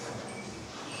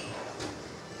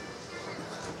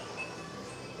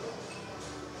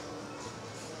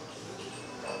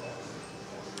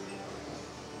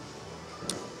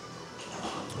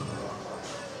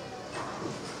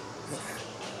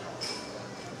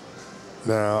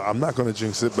 Now, I'm not going to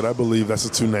jinx it, but I believe that's a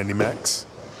 290 max.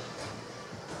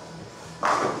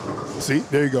 See,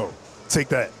 there you go. Take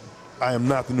that. I am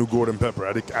not the new Gordon Pepper.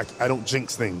 I don't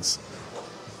jinx things.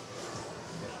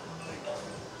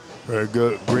 Very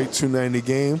good. Great 290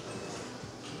 game.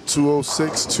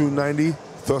 206, 290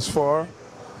 thus far.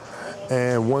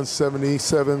 And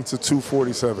 177 to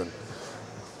 247.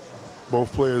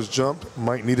 Both players jumped.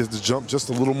 Mike needed to jump just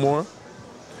a little more.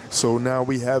 So now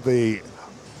we have a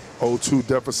 0-2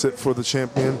 deficit for the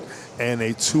champion and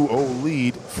a 2-0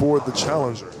 lead for the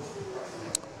challenger.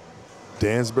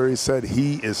 Dansbury said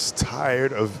he is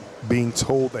tired of being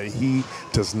told that he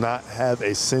does not have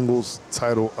a singles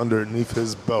title underneath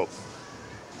his belt.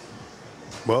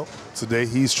 Well, today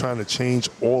he's trying to change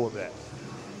all of that.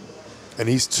 And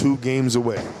he's 2 games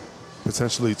away,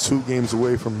 potentially 2 games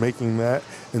away from making that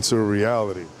into a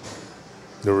reality.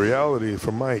 The reality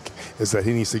for Mike is that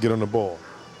he needs to get on the ball.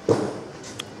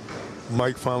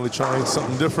 Mike finally trying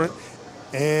something different,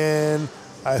 and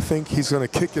I think he's going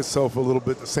to kick himself a little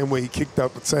bit the same way he kicked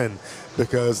out the 10,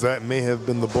 because that may have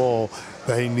been the ball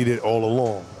that he needed all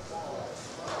along.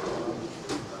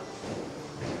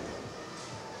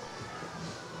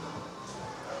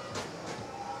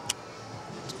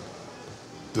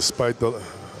 Despite the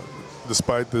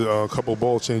couple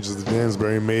ball changes that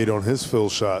Dansbury made on his fill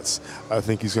shots, I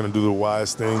think he's going to do the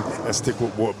wise thing and stick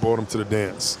with what brought him to the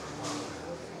dance.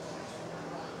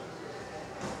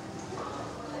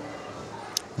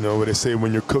 You know what they say,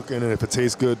 when you're cooking and if it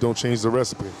tastes good, don't change the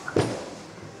recipe.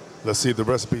 Let's see if the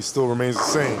recipe still remains the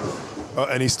same.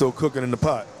 And he's still cooking in the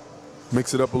pot.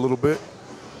 Mix it up a little bit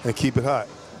and keep it hot.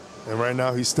 And right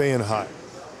now he's staying hot.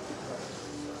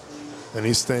 And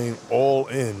he's staying all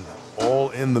in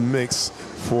the mix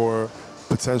for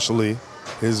potentially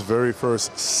his very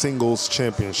first singles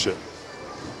championship.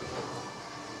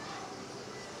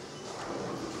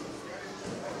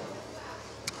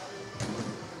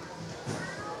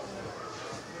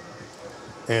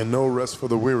 And no rest for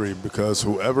the weary, because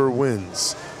whoever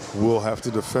wins will have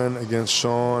to defend against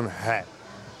Sean Hack.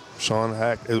 Sean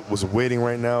Hack was waiting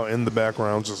right now in the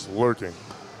background, just lurking.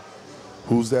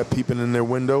 Who's that peeping in their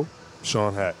window?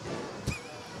 Sean Hack.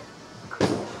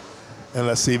 And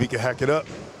let's see if he can hack it up.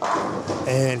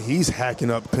 And he's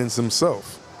hacking up pins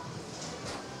himself.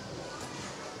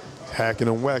 Hacking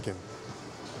and whacking.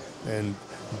 And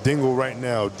Dingle right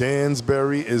now,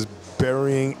 Dansbury is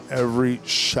burying every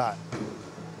shot.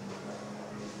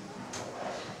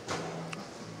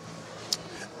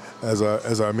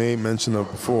 As I may mention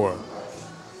of before,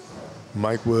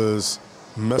 Mike was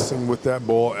messing with that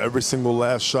ball every single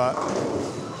last shot,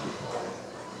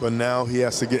 but now he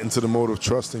has to get into the mode of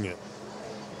trusting it.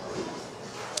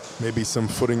 Maybe some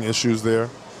footing issues there.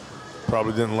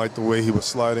 Probably didn't like the way he was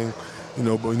sliding, you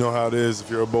know, but you know how it is if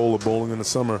you're a bowler bowling in the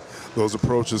summer, those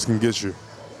approaches can get you.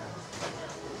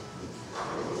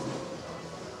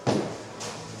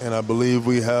 And I believe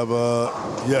we have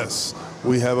yes,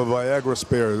 we have a Viagra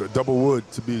spare, double wood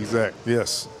to be exact,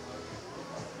 yes.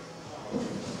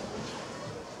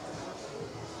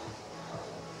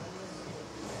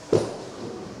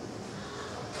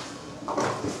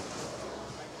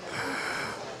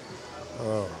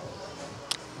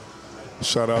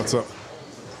 Shout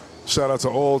out to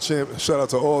all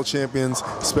champions,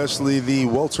 especially the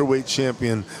welterweight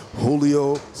champion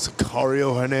Julio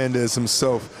Sicario Hernandez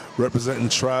himself, representing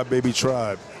Tribe Baby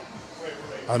Tribe.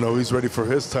 I know he's ready for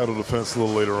his title defense a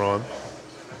little later on.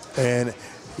 And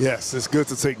yes, it's good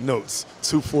to take notes.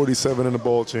 247 in the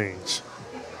ball change.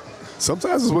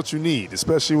 Sometimes it's what you need,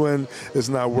 especially when it's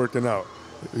not working out.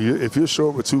 If you're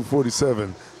short with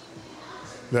 247,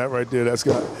 that right there, that's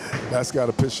got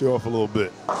to piss you off a little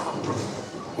bit.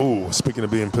 Ooh, speaking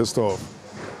of being pissed off.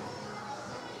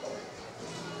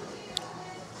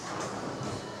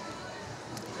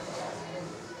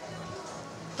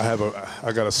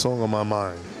 I got a song on my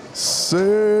mind.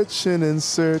 Searching and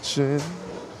searching.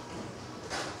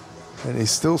 And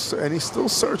he's still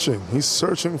searching. He's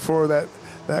searching for that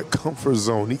comfort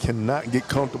zone. He cannot get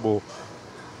comfortable.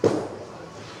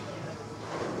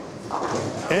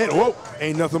 And whoa,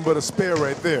 ain't nothing but a spare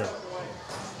right there.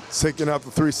 Taking out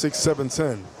the 3, 6, 7,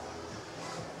 10.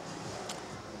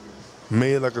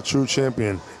 Made like a true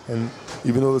champion. And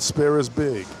even though the spare is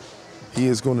big, he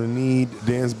is going to need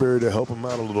Dansbury to help him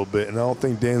out a little bit. And I don't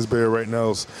think Dansbury right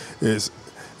now is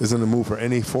in the mood for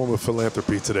any form of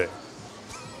philanthropy today.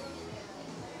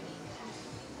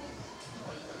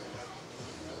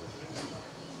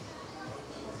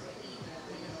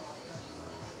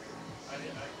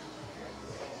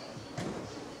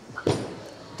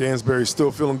 Dansbury's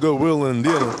still feeling good, willing and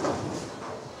dealing.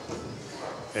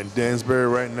 And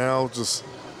Dansbury right now, just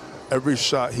every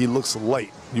shot, he looks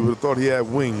light. You would have thought he had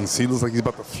wings. He looks like he's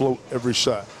about to float every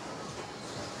shot.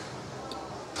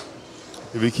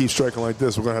 If he keeps striking like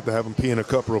this, we're going to have him pee in a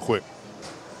cup real quick.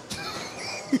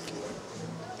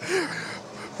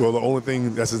 Well, the only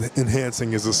thing that's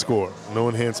enhancing is the score. No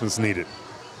enhancements needed.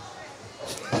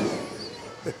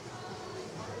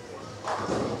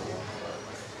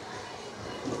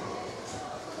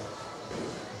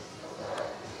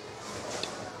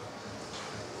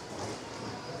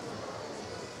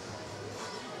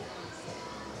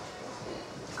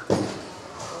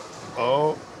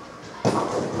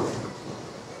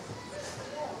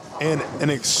 and an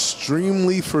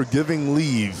extremely forgiving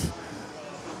leave.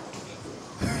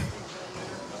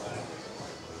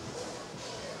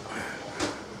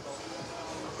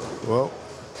 Well,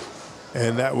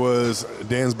 and that was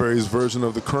Dansbury's version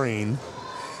of the crane.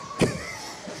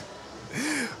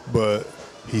 But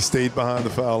he stayed behind the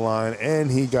foul line, and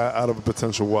he got out of a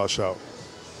potential washout.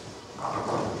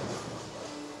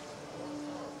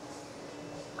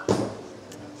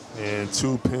 And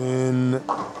 2-pin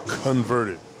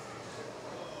converted.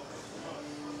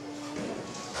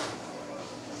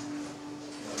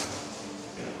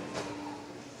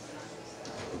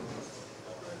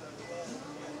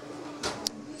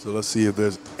 So let's see if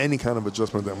there's any kind of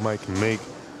adjustment that Mike can make.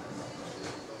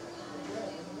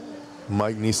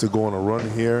 Mike needs to go on a run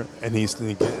here, and he's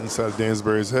to get inside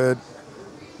Dansbury's head.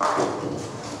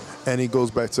 And he goes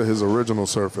back to his original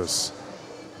surface.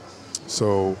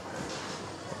 So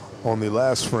on the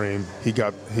last frame, he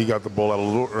got the ball out a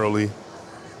little early.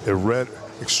 It read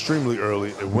extremely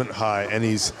early. It went high, and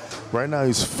right now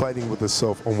he's fighting with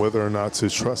himself on whether or not to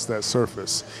trust that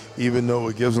surface. Even though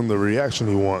it gives him the reaction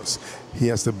he wants, he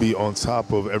has to be on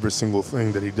top of every single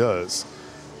thing that he does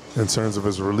in terms of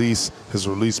his release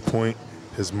point,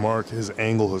 his mark, his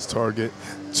angle, his target.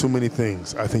 Too many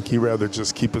things. I think he'd rather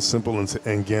just keep it simple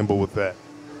and gamble with that.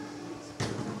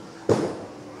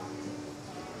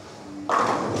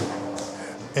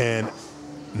 And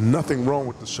nothing wrong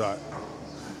with the shot.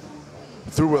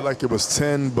 Threw it like it was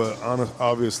 10, but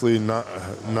obviously not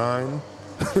 9.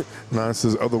 9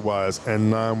 says otherwise,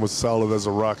 and 9 was solid as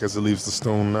a rock as it leaves the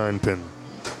stone 9-pin.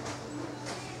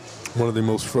 One of the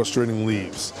most frustrating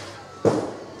leaves.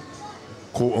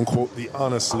 Quote unquote, the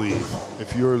honest leave.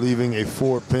 If you're leaving a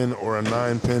 4-pin or a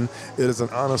 9-pin, it is an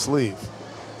honest leave.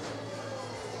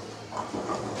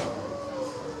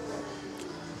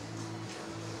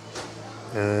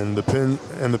 And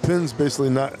the pin's basically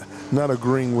not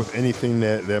agreeing with anything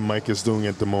that Mike is doing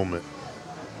at the moment.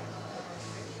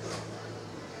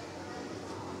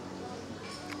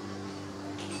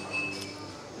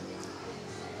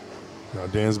 Now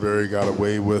Dansbury got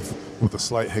away with a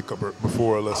slight hiccup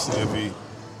before. Let's see if he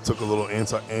took a little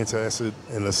antacid,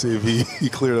 and let's see if he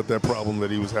cleared up that problem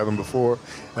that he was having before.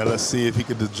 And let's see if he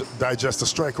could digest a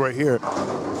strike right here.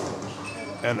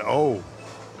 And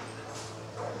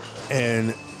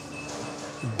and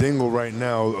Dingle right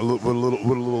now with a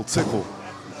little tickle,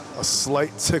 a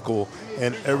slight tickle,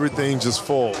 and everything just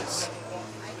falls.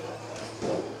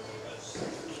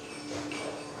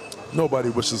 Nobody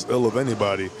wishes ill of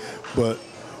anybody, but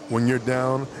when you're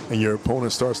down and your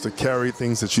opponent starts to carry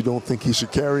things that you don't think he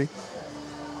should carry,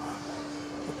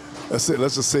 let's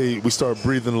just say we start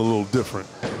breathing a little different.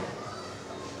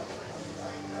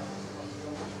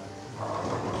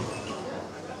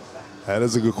 That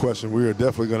is a good question. We are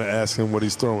definitely going to ask him what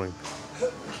he's throwing.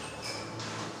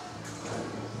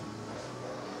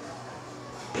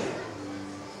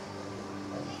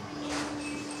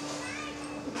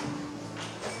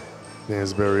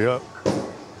 Dansbury up.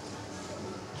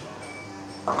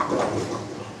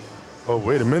 Oh,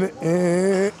 wait a minute.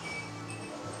 And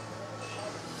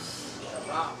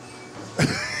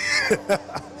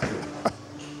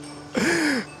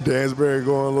Dansbury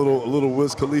going a little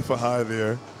Wiz Khalifa high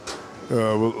there. With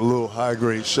a little high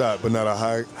grade shot, but not a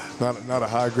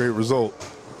high grade result.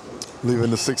 Leaving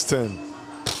the 6-10.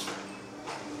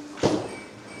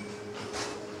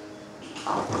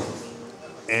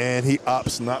 And he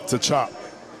opts not to chop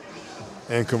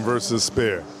and converts his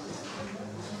spare.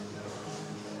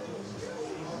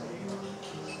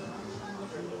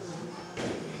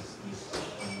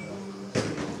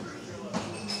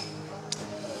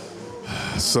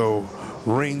 So,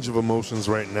 range of emotions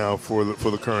right now for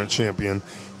the current champion.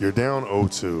 You're down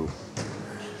 0-2.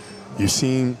 You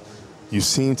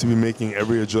seem to be making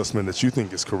every adjustment that you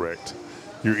think is correct.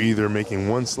 You're either making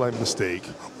one slight mistake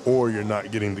or you're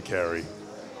not getting the carry.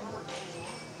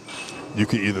 You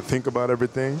could either think about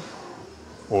everything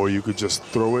or you could just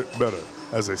throw it better.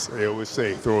 As they always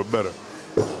say, throw it better.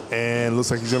 And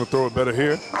looks like he's going to throw it better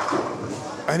here.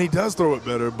 And he does throw it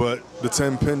better, but the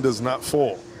 10-pin does not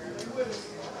fall.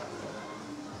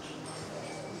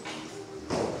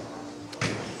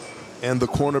 And the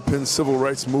corner pin civil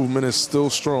rights movement is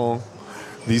still strong.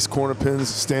 These corner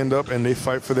pins stand up and they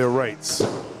fight for their rights.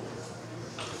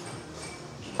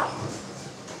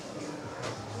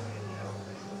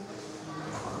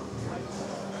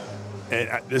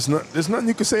 And there's nothing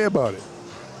you can say about it.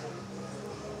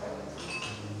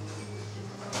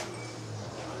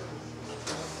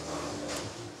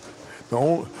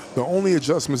 The only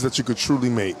adjustments that you could truly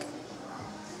make,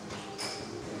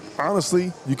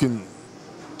 honestly, you can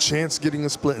chance getting a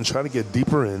split and try to get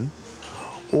deeper in,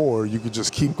 Or you could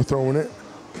just keep throwing it,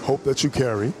 hope that you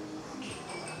carry,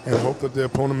 and hope that the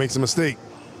opponent makes a mistake.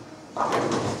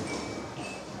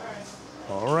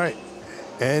 All right.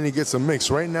 And he gets a mix.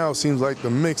 Right now, it seems like the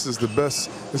mix is the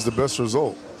best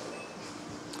result,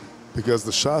 because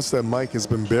the shots that Mike has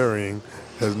been burying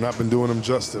has not been doing him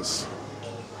justice.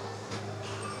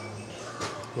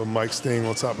 But Mike staying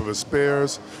on top of his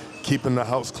spares, keeping the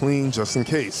house clean just in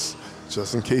case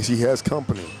he has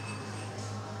company.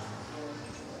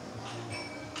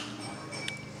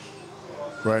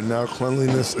 Right now,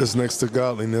 cleanliness is next to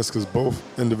godliness, because both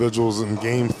individuals in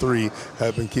Game 3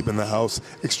 have been keeping the house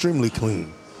extremely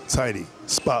clean, tidy,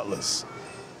 spotless.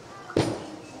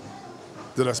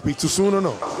 Did I speak too soon or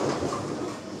no?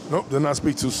 Nope, did not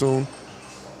speak too soon.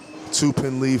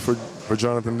 2-pin lead for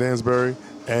Jonathan Dansbury,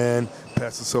 and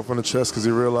passed himself on the chest because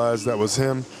he realized that was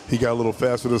him. He got a little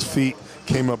fast with his feet,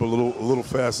 came up a little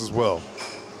fast as well.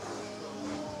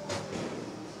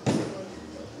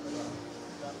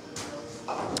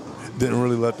 Didn't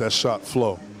really let that shot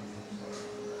flow.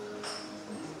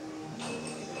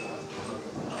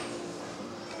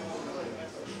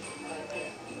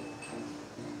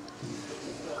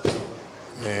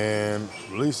 And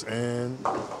release, and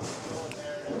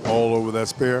all over that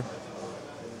spare.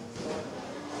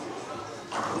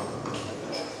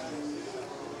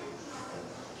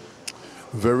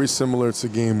 Very similar to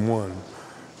Game 1.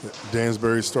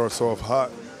 Dansbury starts off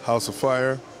hot, house of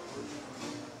fire.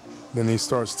 Then he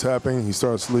starts tapping, he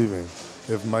starts leaving.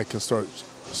 If Mike can start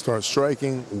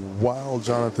striking while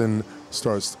Jonathan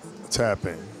starts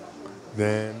tapping,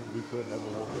 then we could have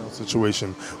a walk-down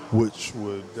situation, which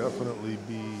would definitely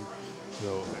be,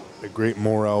 a great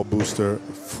morale booster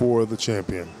for the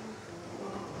champion.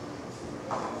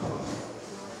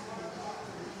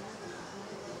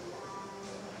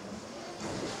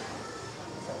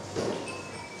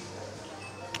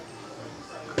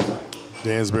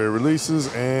 Dansbury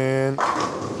releases, and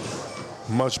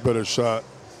much better shot,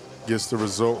 gets the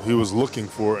result he was looking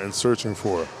for and searching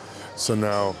for. So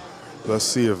now let's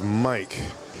see if Mike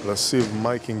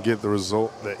can get the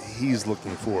result that he's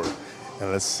looking for,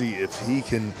 and let's see if he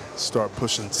can start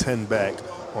pushing 10 back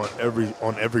on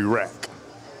every rack.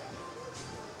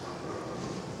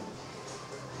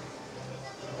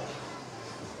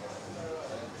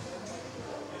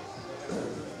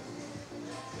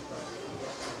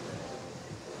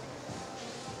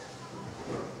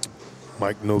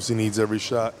 Mike knows he needs every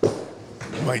shot.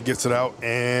 Mike gets it out,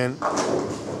 and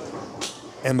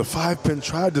the 5-pin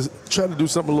tried to do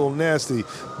something a little nasty,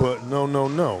 but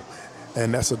no.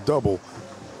 And that's a double,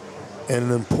 and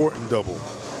an important double.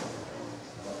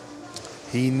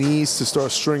 He needs to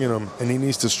start stringing them, and he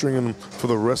needs to string them for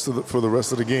the rest of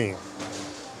the game.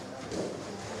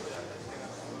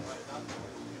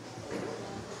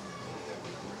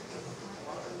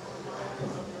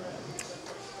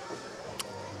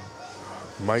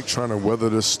 Mike trying to weather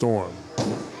this storm,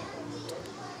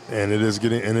 and it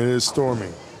is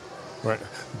storming. Right,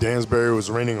 Dansbury was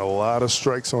raining a lot of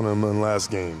strikes on him in the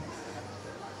last game.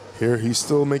 Here he's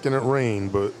still making it rain,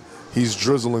 but he's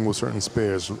drizzling with certain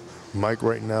spares. Mike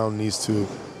right now needs to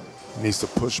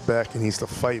push back, he needs to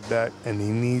fight back, and he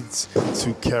needs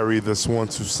to carry this one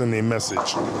to send a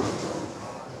message.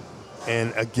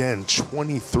 And again,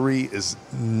 23 is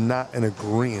not in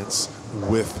agreement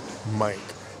with Mike.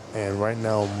 And right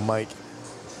now, Mike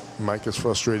is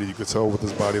frustrated. You could tell with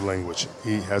his body language.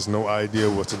 He has no idea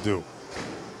what to do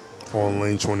on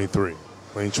lane 23.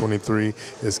 Lane 23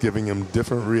 is giving him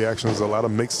different reactions, a lot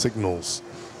of mixed signals.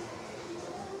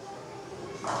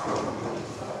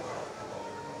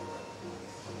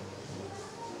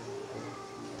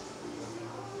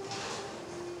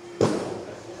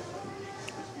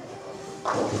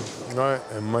 All right,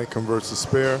 and Mike converts the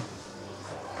spare.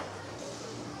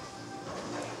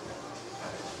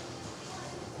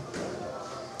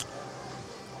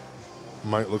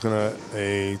 Mike looking at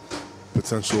a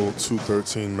potential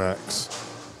 213 max.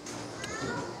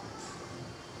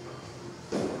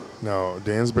 Now,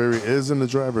 Dansbury is in the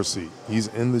driver's seat. He's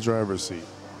in the driver's seat.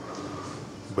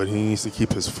 But he needs to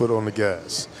keep his foot on the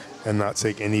gas and not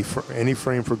take any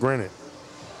frame for granted.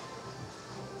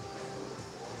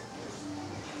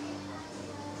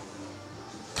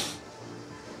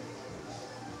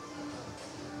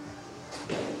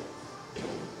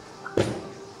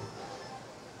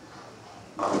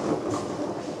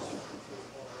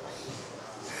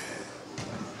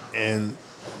 And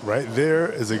right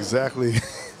there is exactly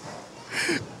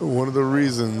one of the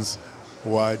reasons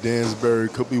why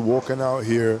Dansbury could be walking out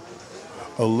here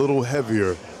a little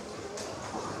heavier,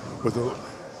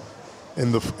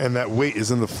 and that weight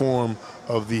is in the form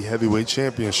of the heavyweight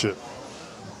championship.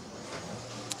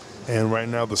 And right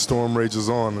now the storm rages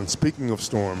on. And speaking of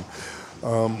storm,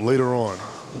 later on,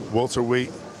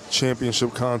 welterweight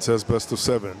championship contest, best of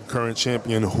 7. Current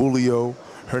champion Julio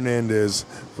Hernandez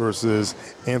versus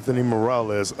Anthony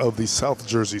Morales of the South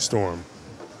Jersey Storm.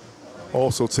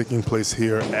 Also taking place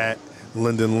here at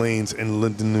Linden Lanes in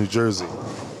Linden, New Jersey.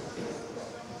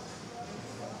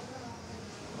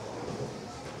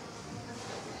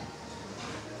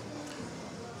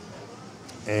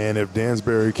 And if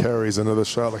Dansbury carries another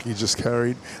shot like he just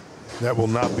carried, that will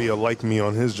not be a like me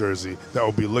on his jersey. That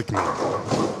will be lick me.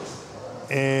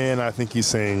 And I think he's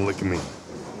saying lick me.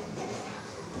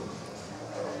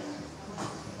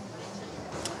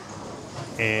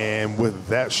 And with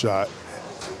that shot,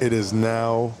 it is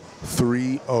now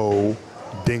 3-0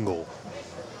 Dingle.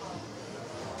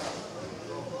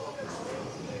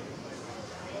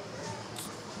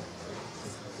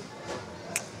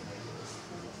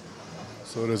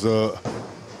 So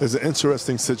there's an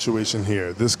interesting situation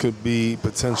here. This could be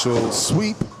potential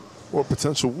sweep or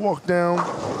potential walk down,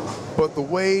 but the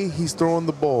way he's throwing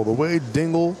the ball, the way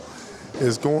Dingle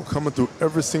is coming through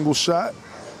every single shot,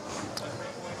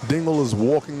 Dingle is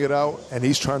walking it out, and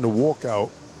he's trying to walk out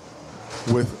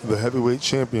with the heavyweight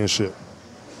championship.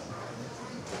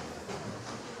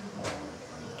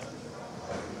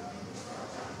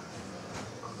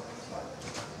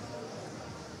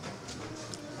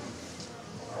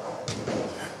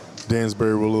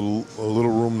 Dansbury with a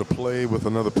little room to play with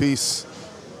another piece.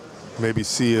 Maybe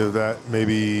see if that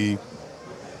maybe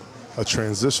a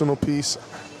transitional piece.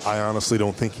 I honestly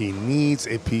don't think he needs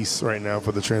a piece right now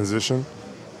for the transition.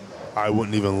 I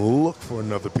wouldn't even look for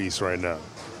another piece right now.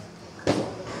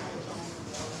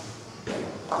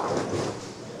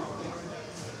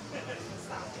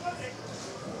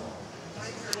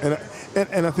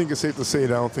 And I think it's safe to say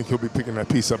that I don't think he'll be picking that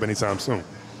piece up anytime soon.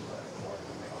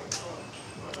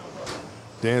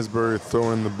 Dansbury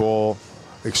throwing the ball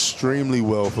extremely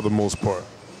well for the most part.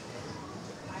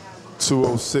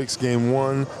 206 game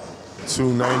 1,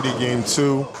 290 game 2,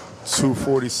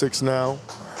 246 now.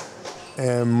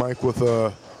 And Mike with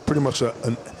pretty much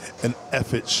an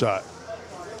effort shot.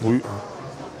 A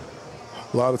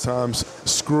lot of times,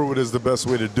 screw it is the best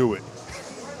way to do it.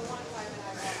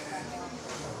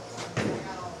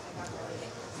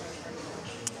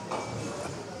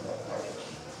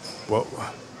 Well,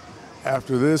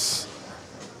 after this,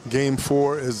 game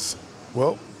 4 is,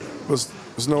 well,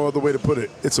 there's no other way to put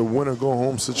it. It's a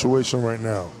win-or-go-home situation right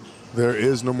now. There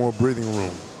is no more breathing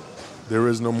room. There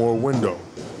is no more window.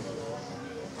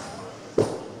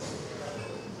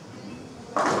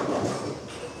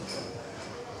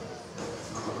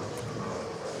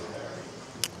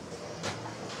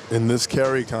 In this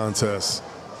carry contest,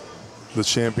 the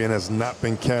champion has not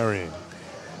been carrying,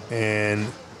 and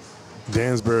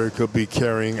Dansbury could be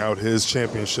carrying out his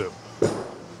championship.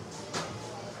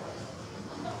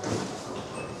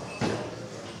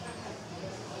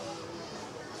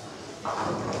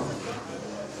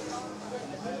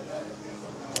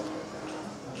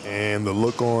 And the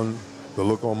look on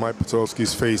Mike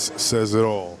Potoski's face says it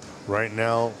all. Right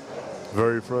now,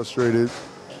 very frustrated,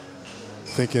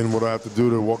 thinking what I have to do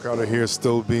to walk out of here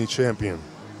still being champion.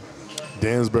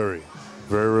 Dansbury,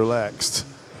 very relaxed.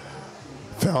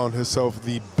 Found himself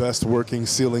the best working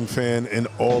ceiling fan in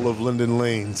all of Linden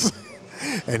Lanes.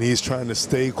 And he's trying to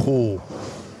stay cool.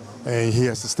 And he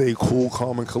has to stay cool,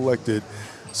 calm, and collected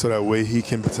so that way he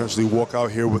can potentially walk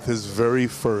out here with his very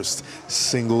first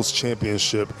singles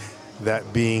championship,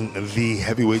 that being the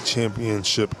heavyweight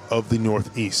championship of the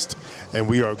Northeast. And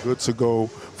we are good to go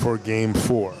for game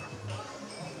 4.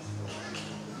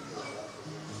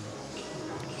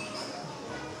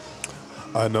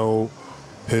 I know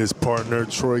his partner,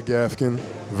 Troy Gafkin,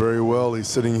 very well. He's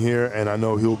sitting here, and I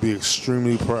know he'll be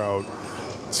extremely proud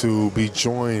to be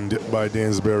joined by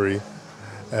Dansbury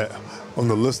on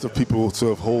the list of people to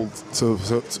have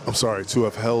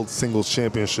held singles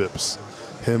championships.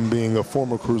 Him being a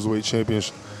former cruiserweight champion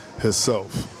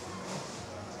himself.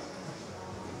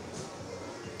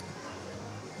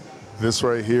 This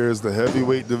right here is the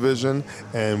heavyweight division,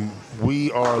 and we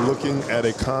are looking at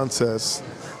a contest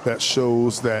that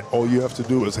shows that all you have to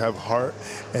do is have heart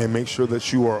and make sure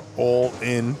that you are all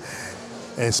in.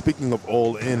 And speaking of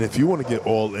all in, if you want to get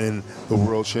all in the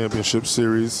World Championship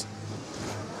Series,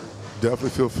 definitely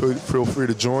feel free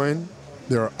to join.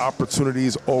 There are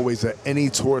opportunities always at any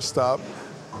tour stop,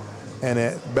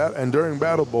 and during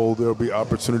Battle Bowl there will be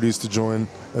opportunities to join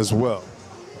as well.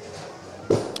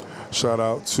 Shout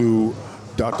out to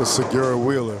Dr. Segura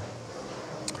Wheeler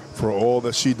for all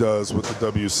that she does with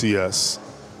the WCS.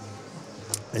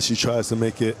 And she tries to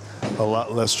make it a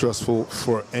lot less stressful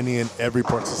for any and every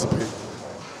participant.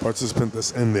 participant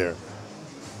that's in there.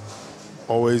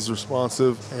 Always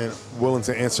responsive and willing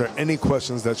to answer any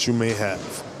questions that you may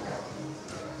have.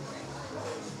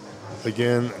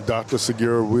 Again, Dr.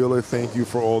 Segura Wheeler, thank you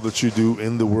for all that you do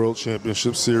in the World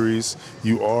Championship Series.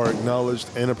 You are acknowledged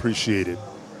and appreciated.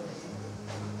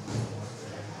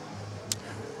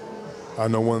 I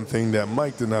know one thing that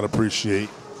Mike did not appreciate,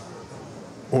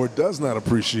 or does not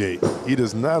appreciate. He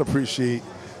does not appreciate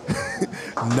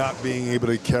not being able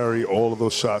to carry all of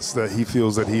those shots that he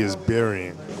feels that he is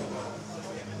burying.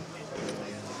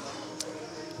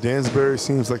 Dansbury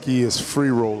seems like he is free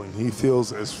rolling. He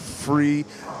feels as free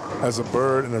as a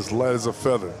bird and as light as a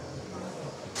feather.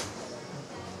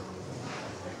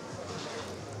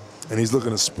 And he's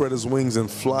looking to spread his wings and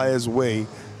fly his way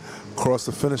across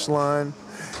the finish line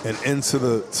and into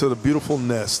the beautiful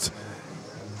nest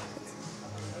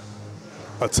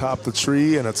atop the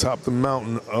tree and atop the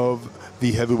mountain of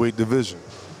the heavyweight division.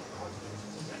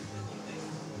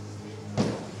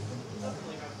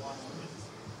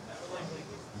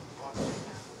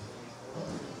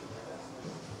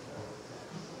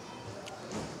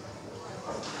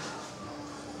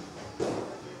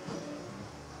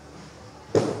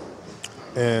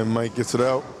 And Mike gets it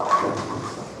out.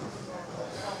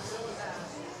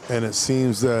 And it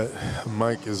seems that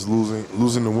Mike is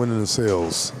losing the wind in the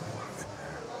sails.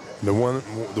 The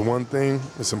one thing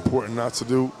that's important not to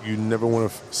do, you never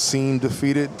want to seem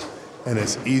defeated, and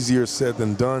it's easier said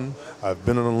than done. I've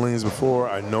been on the lanes before.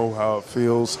 I know how it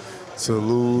feels to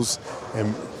lose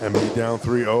and be down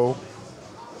 3-0.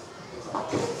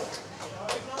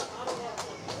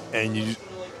 And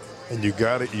you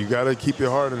gotta keep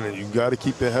your heart in it. You gotta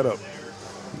keep your head up.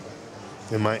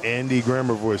 In my Andy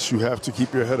Grammer voice, you have to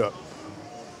keep your head up,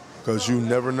 because you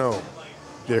never know.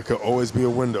 There could always be a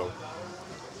window.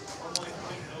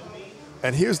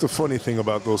 And here's the funny thing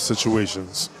about those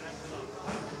situations.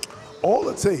 All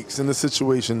it takes in this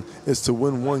situation is to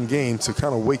win one game to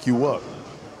kind of wake you up.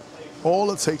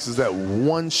 All it takes is that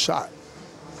one shot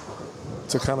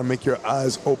to kind of make your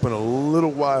eyes open a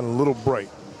little wide and a little bright.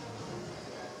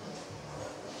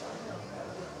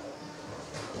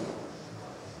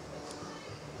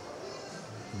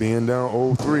 Being down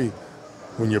 0-3,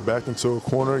 when you're backed into a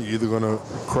corner, you're either going to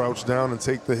crouch down and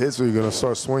take the hits, or you're going to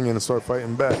start swinging and start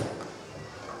fighting back.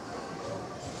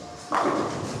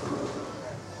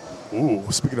 Ooh,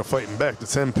 speaking of fighting back, the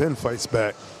 10-pin fights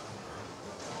back.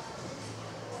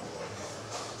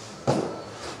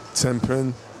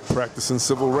 10-pin practicing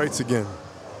civil rights again.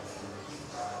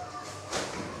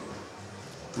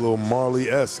 A little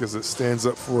Marley-esque as it stands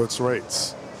up for its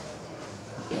rights.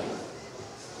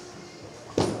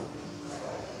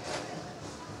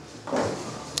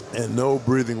 And no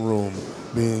breathing room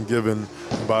being given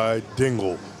by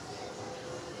Dingle.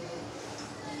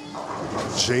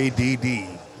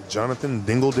 JDD, Jonathan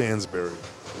Dingle Dansbury.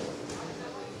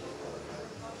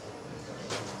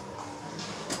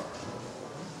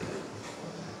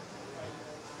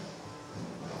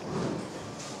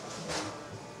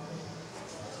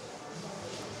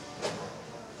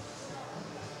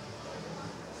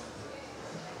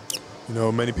 You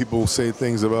know, many people say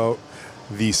things about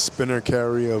the spinner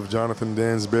carry of Jonathan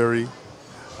Dansbury.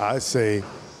 I say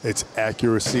it's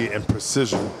accuracy and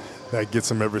precision that gets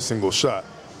him every single shot.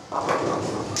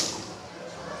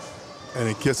 And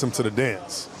it gets him to the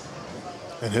dance.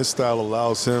 And his style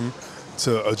allows him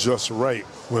to adjust right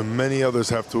when many others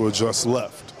have to adjust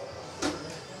left.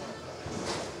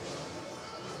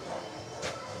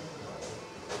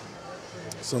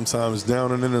 Sometimes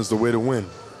down and in is the way to win.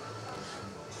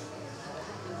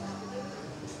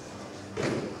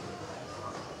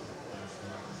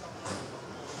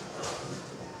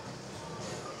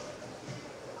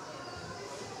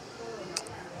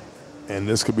 And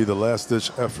this could be the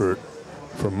last-ditch effort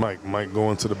for Mike. Mike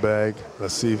going to the bag.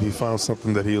 Let's see if he found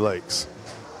something that he likes.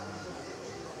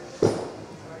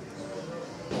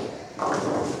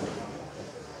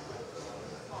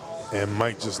 And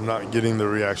Mike just not getting the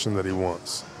reaction that he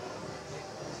wants.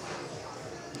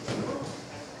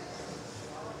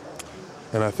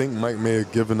 And I think Mike may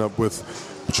have given up with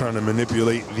trying to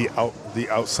manipulate the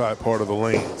outside part of the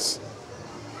lanes.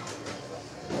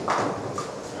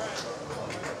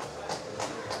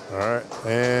 All right,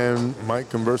 and Mike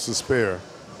converts the spare.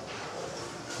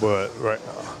 But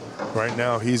right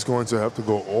now, he's going to have to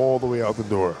go all the way out the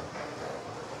door.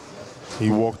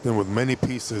 He walked in with many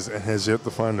pieces and has yet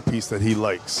to find the piece that he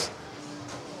likes.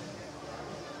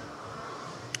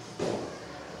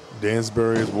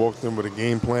 Dansbury has walked in with a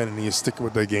game plan, and he is sticking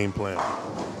with that game plan.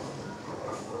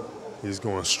 He's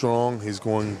going strong, he's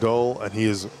going dull, and he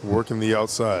is working the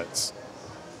outsides.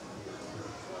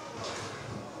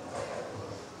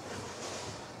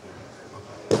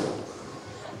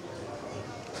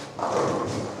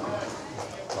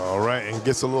 and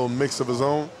gets a little mix of his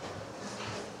own.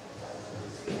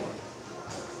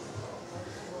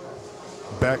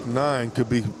 Back 9 could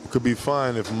be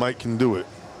fine if Mike can do it.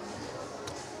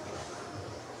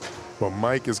 But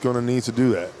Mike is going to need to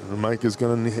do that. Mike is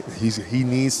going to he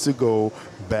needs to go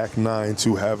back 9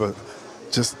 to have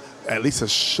just at least a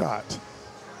shot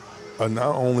of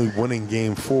not only winning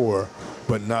game 4,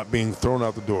 but not being thrown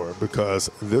out the door. Because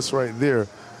this right there,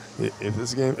 if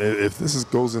this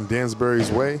goes in Dansbury's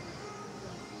way,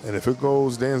 and if it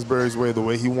goes Dansbury's way the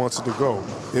way he wants it to go,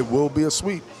 it will be a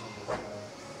sweep.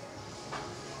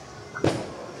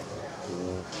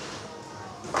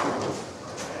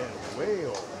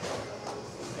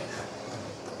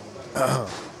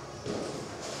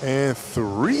 And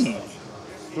three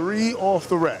off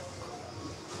the rack.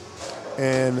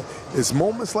 And it's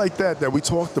moments like that we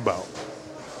talked about.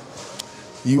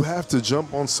 You have to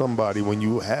jump on somebody when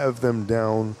you have them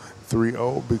down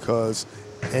 3-0, because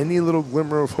any little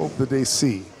glimmer of hope that they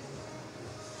see,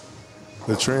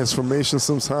 the transformation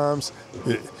sometimes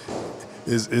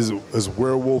is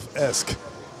werewolf-esque.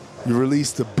 You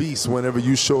release the beast whenever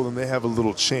you show them they have a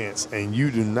little chance, and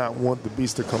you do not want the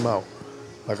beast to come out.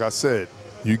 Like I said,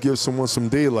 you give someone some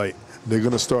daylight, they're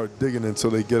going to start digging until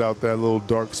they get out that little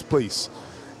dark place.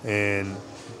 And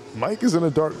Mike is in a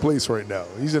dark place right now.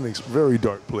 He's in a very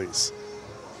dark place.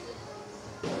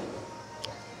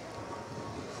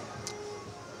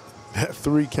 That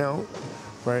 3 count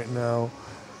right now,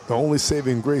 the only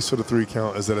saving grace for the 3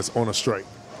 count is that it's on a strike.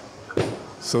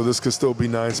 So this could still be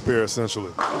 9 spare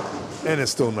essentially. And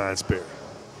it's still 9 spare.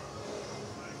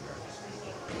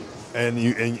 And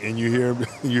you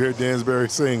hear Dansbury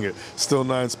saying it, still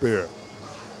 9 spare.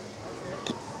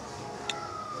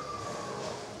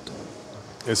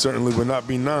 It certainly would not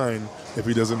be 9 if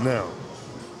he doesn't now.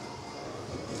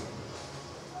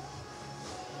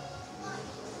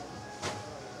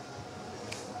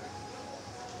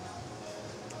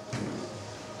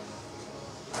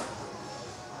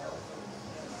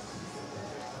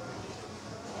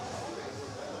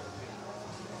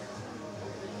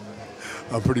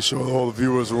 I'm pretty sure all the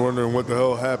viewers were wondering what the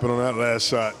hell happened on that last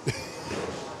shot.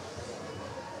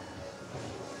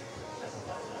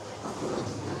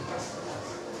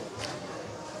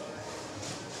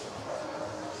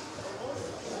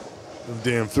 Them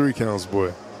damn 3 counts,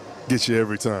 boy. Get you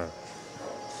every time.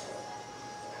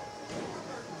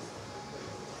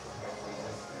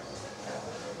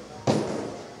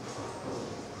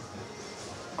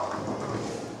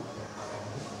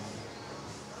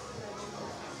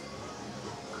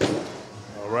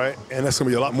 And that's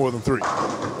going to be a lot more than 3.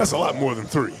 That's a lot more than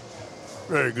 3.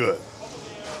 Very good.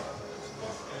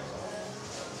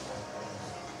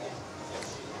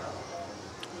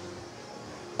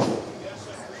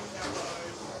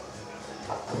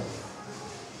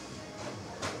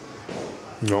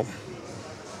 No.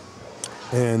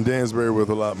 And Dansbury with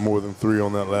a lot more than 3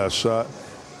 on that last shot.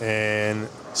 And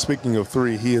speaking of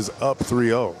 3, he is up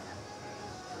 3-0.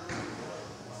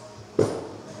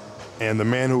 And the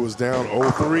man who was down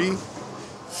 0-3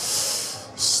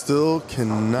 still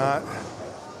cannot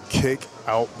kick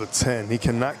out the 10. He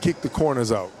cannot kick the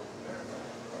corners out.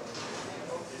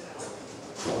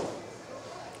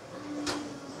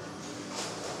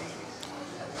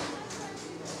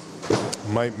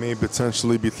 Mike may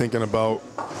potentially be thinking about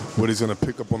what he's going to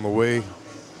pick up on the way.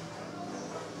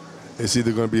 It's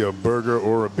either going to be a burger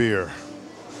or a beer.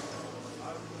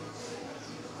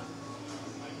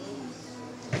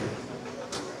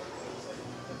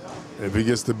 If he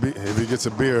gets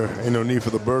a beer, ain't no need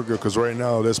for the burger, because right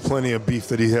now there's plenty of beef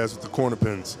that he has with the corner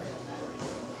pins.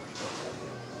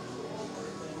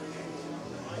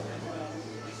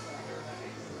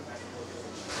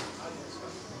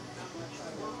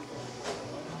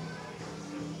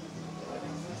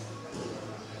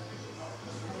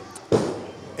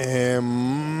 And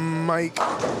Mike,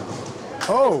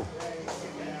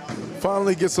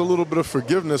 finally gets a little bit of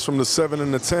forgiveness from the 7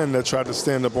 and the 10 that tried to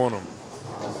stand up on him.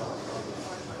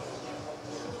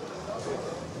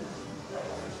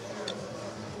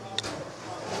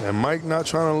 And Mike not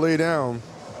trying to lay down,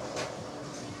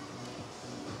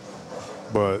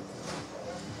 but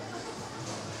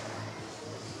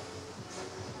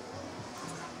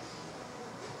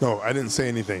no, I didn't say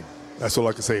anything. That's all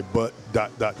I can say, but ...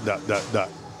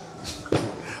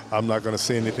 I'm not going to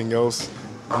say anything else.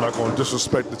 I'm not going to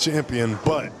disrespect the champion,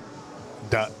 but ...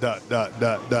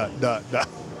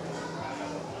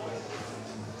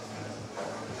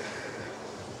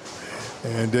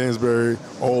 And Dansbury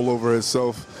all over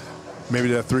himself. Maybe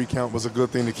that 3 count was a good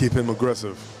thing to keep him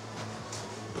aggressive.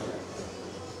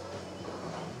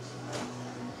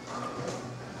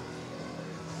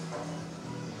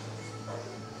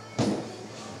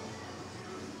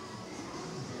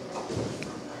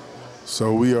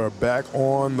 So we are back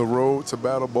on the road to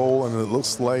Battle Bowl, and it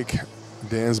looks like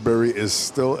Dansbury is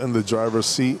still in the driver's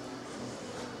seat,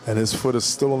 and his foot is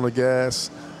still on the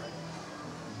gas,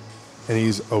 and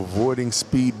he's avoiding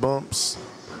speed bumps.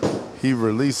 He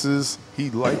releases, he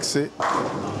likes it,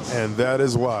 and that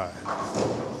is why.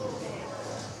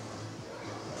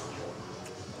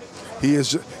 He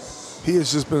has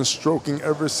just been stroking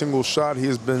every single shot. He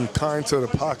has been kind to the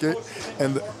pocket,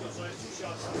 and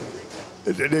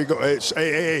there you go.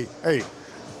 Hey.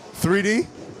 3D?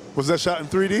 Was that shot in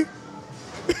 3D?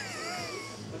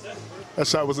 That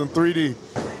shot was in 3D.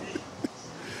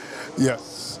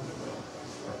 Yes.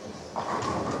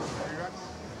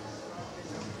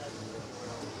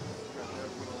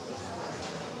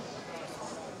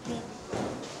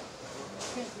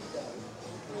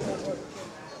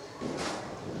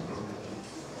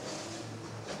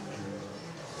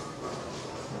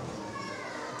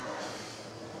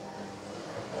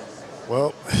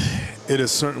 Well, it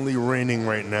is certainly raining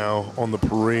right now on the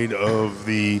parade of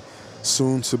the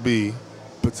soon-to-be,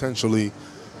 potentially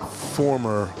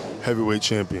former heavyweight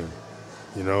champion.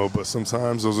 You know, but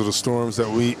sometimes those are the storms that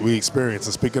we experience.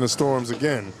 And speaking of storms,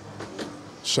 again,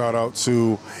 shout out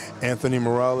to Anthony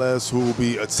Morales, who will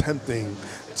be attempting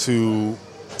to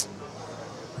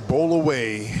bowl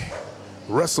away,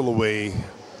 wrestle away,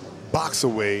 box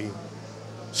away,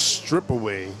 strip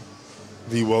away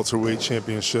the welterweight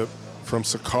championship from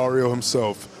Sicario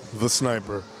himself, the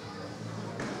sniper,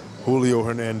 Julio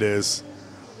Hernandez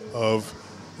of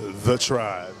the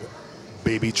Tribe,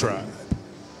 Baby Tribe.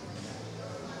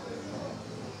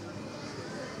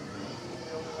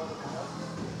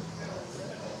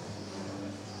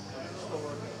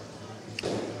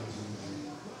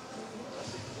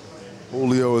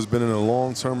 Julio has been in a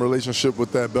long-term relationship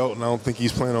with that belt, and I don't think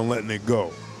he's planning on letting it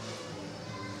go.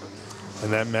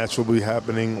 And that match will be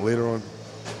happening later on.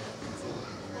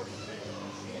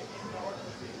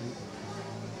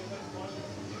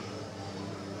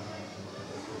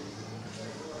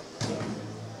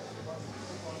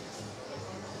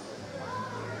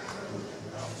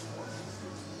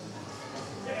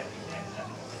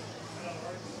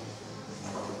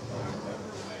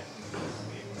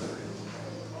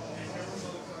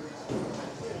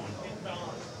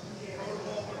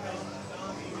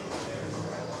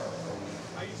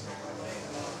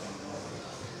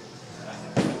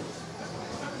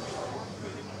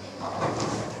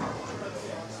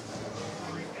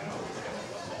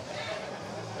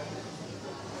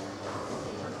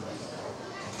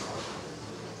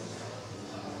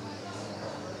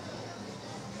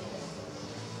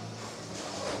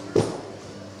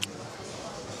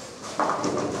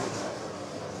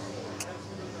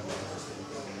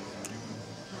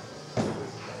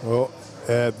 Well,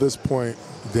 at this point,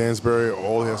 Dansbury,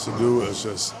 all he has to do is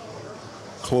just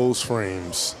close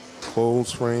frames,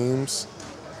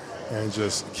 and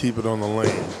just keep it on the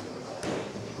lane.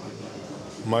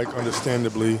 Mike,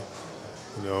 understandably,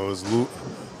 you know, is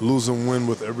losing wind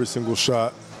with every single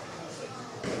shot.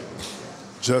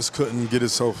 Just couldn't get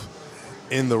himself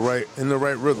in the right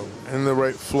rhythm, in the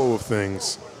right flow of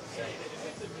things.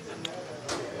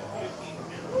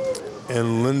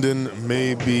 And Linden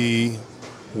may be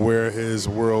where his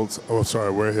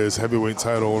heavyweight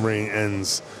title reign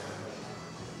ends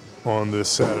on this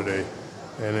Saturday.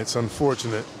 And it's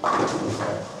unfortunate.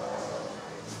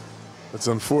 It's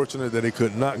unfortunate that he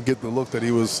could not get the look that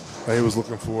he was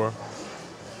looking for.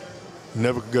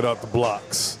 Never could get out the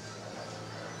blocks.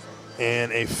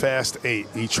 And a fast 8.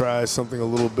 He tries something a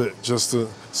little bit just to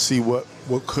see what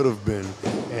could have been.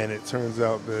 And it turns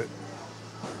out that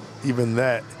even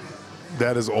that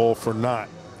is all for naught.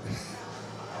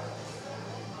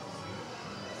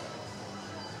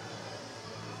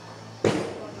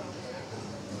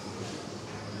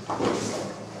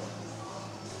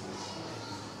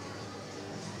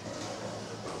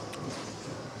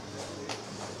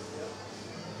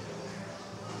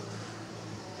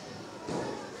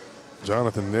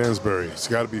 Jonathan Dansbury, he's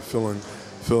got to be feeling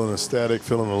ecstatic,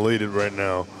 feeling elated right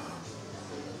now.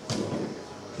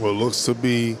 What looks to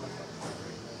be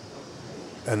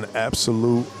an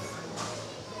absolute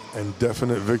and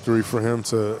definite victory for him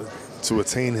to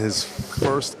attain his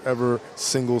first ever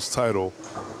singles title.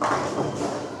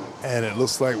 And it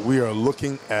looks like we are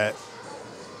looking at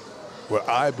what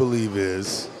I believe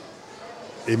is,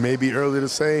 it may be early to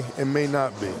say, it may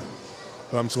not be,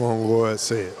 but I'm just going to go ahead and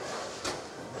say it.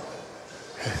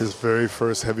 His very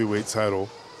first heavyweight title.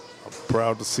 I'm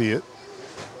proud to see it.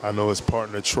 I know his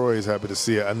partner Troy is happy to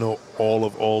see it. I know all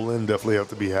of All In definitely have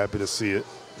to be happy to see it.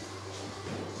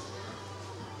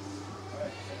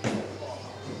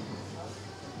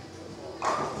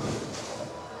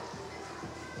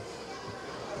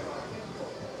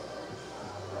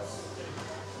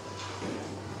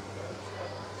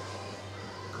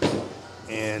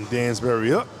 And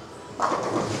Dansbury up.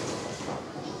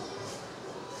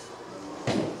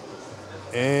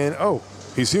 And, oh,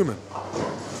 he's human.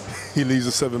 He leaves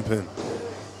a 7-pin.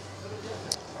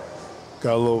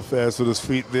 Got a little fast with his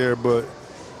feet there, but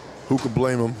who could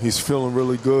blame him? He's feeling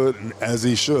really good, and as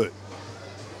he should.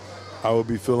 I would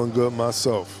be feeling good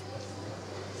myself.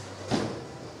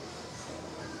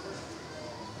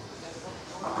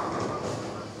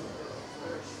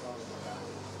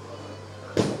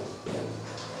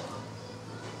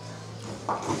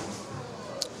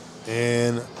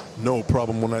 And no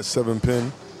problem on that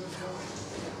 7-pin.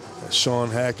 Sean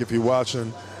Hack, if you're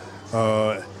watching,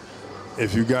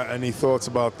 if you got any thoughts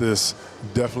about this,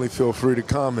 definitely feel free to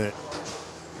comment.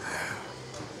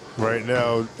 Right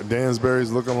now,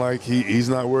 Dansbury's looking like he's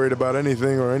not worried about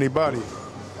anything or anybody.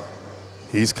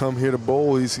 He's come here to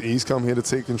bowl. He's come here to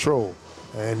take control,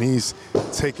 and he's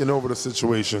taking over the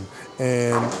situation.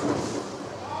 And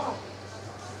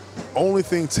only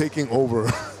thing taking over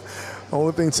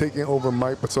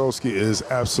Mike Potoski is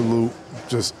absolute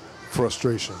just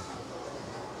frustration.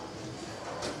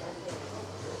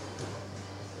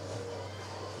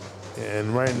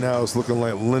 And right now it's looking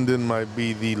like Linden might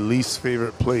be the least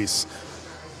favorite place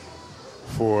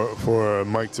for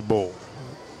Mike to bowl.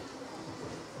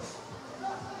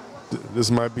 This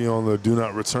might be on the do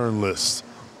not return list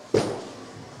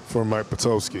for Mike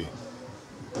Potoski.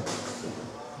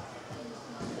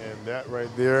 And that right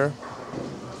there,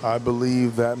 I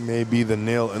believe that may be the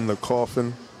nail in the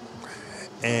coffin.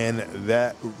 And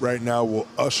that right now will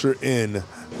usher in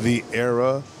the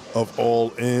era of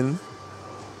all in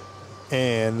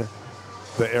and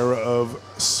the era of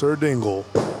Sir Dingle,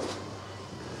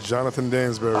 Jonathan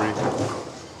Dansbury,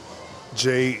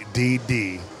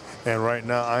 JDD. And right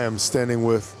now I am standing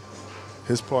with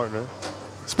his partner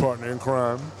in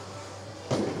crime,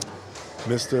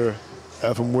 Mr.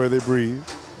 F 'em where they breathe,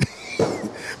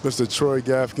 Mr. Troy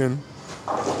Gafkin.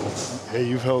 Hey,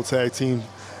 you've held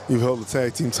the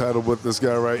tag team title with this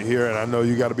guy right here, and I know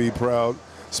you got to be proud,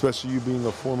 especially you being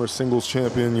a former singles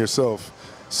champion yourself,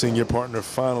 seeing your partner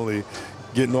finally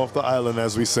getting off the island,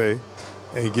 as we say,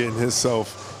 and getting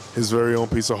himself his very own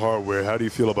piece of hardware. How do you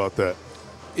feel about that?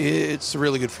 It's a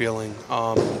really good feeling.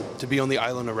 To be on the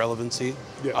island of relevancy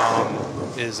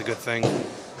is a good thing.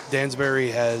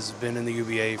 Dansbury has been in the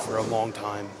UBA for a long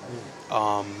time.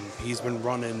 He's been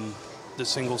running the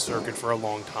singles circuit for a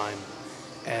long time.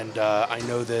 And I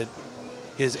know that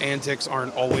his antics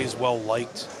aren't always well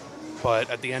liked, but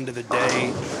at the end of the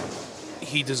day,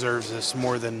 he deserves this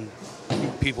more than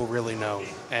people really know.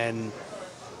 And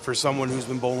for someone who's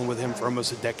been bowling with him for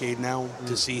almost a decade now,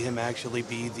 to see him actually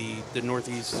be the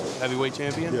Northeast heavyweight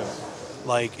champion,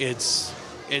 like it's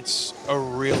a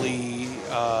really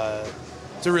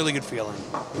good feeling.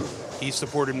 He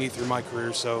supported me through my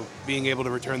career, so being able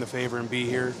to return the favor and be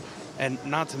here, and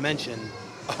not to mention,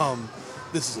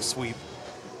 this is a sweep.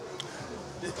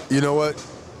 You know what?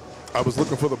 I was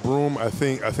looking for the broom. I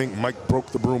think Mike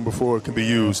broke the broom before it can be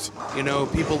used. You know,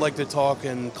 people like to talk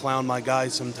and clown my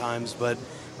guys sometimes, but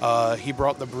he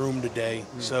brought the broom today.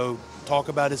 So talk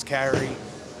about his carry,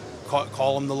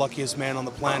 call him the luckiest man on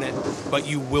the planet, but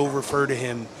you will refer to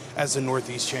him as the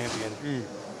Northeast champion.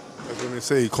 That's what they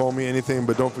say. Call me anything,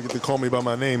 but don't forget to call me by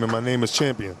my name, and my name is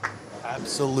Champion.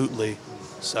 Absolutely.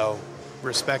 So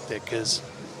respect it, because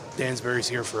Dansbury's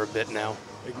here for a bit now.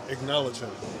 Acknowledge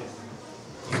him.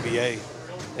 U.B.A.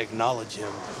 acknowledge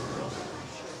him.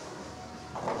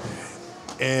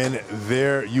 And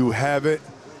there you have it.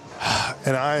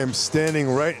 And I am standing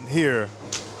right here.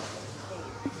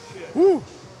 Woo!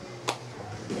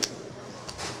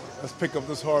 Let's pick up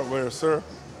this hardware, sir.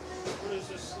 What is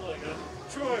this like?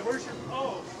 Troy, where's your...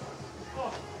 Oh,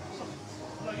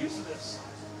 I'm not used to this.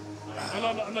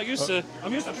 I'm not used to...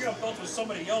 I'm used to picking up belts with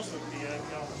somebody else with me.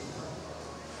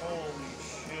 Holy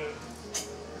shit.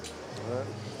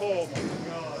 Oh, my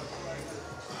God.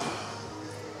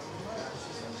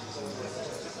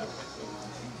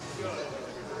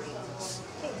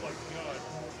 Oh, my God.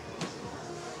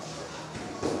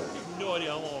 You have no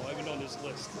idea how long I've been on this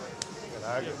list. I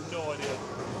have no idea.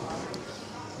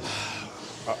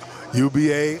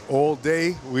 UBA all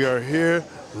day. We are here.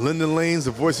 Linden Lanes,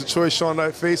 the voice of choice, Sean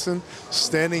Knight facing,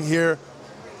 standing here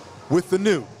with the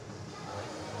new,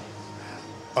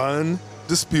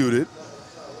 undisputed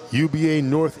UBA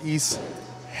Northeast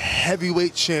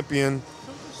heavyweight champion,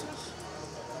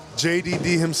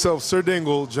 JDD himself, Sir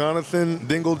Dingle, Jonathan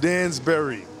Dingle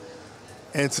Dansbury.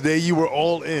 And today you were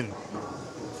all in.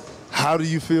 How do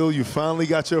you feel? You finally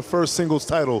got your first singles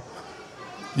title.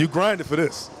 You grinded for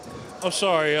this. I'm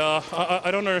sorry. I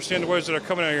don't understand the words that are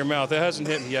coming out of your mouth. It hasn't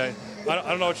hit me yet. I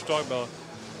don't know what you're talking about.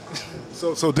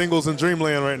 So Dingle's in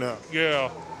dreamland right now. Yeah.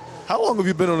 How long have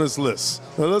you been on this list?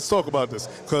 Now let's talk about this,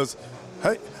 because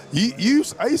hey,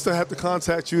 I used to have to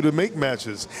contact you to make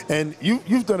matches, and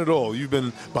you've done it all. You've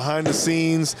been behind the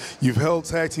scenes. You've held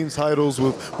tag team titles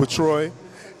with Troy,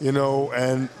 you know,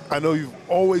 and I know you've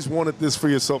always wanted this for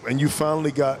yourself, and you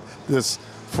finally got this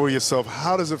for yourself.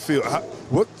 How does it feel?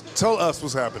 Tell us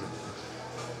what's happening.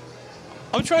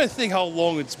 I'm trying to think how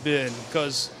long it's been,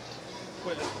 because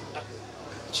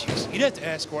jeez, you'd have to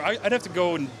ask for. I'd have to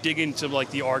go and dig into like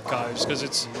the archives, because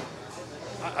it's.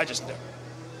 I just never.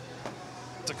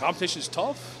 The competition is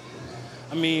tough.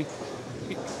 I mean,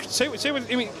 say what.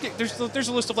 I mean, there's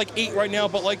a list of like 8 right now,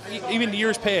 but like even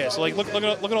years past. Like look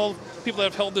at all the people that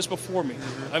have held this before me.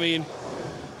 I mean,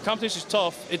 competition is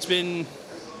tough. It's been.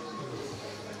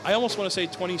 I almost want to say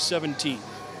 2017.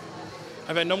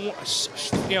 I've had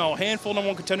a handful of number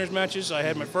 1 contenders matches. I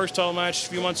had my first title match a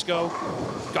few months ago.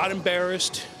 Got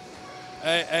embarrassed,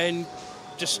 and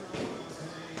just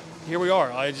here we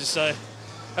are. I just it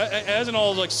hasn't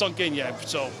all like sunk in yet.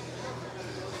 So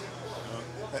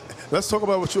let's talk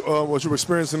about what you were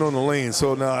experiencing on the lane.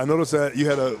 So now I noticed that you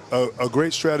had a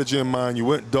great strategy in mind. You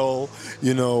went dull,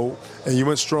 you know, and you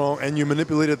went strong, and you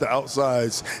manipulated the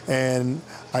outsides. And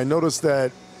I noticed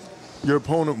that your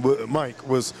opponent, Mike,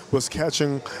 was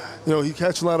catching, you know, he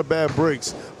catched a lot of bad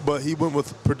breaks, but he went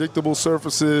with predictable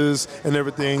surfaces and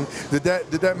everything. Did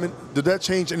that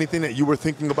change anything that you were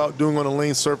thinking about doing on the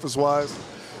lane surface-wise?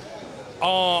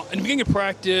 In the beginning of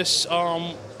practice,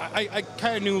 I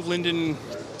kind of knew Linden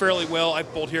fairly well. I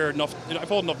bowled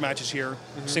enough matches here,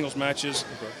 singles matches.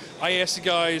 Okay. I asked the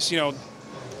guys, you know,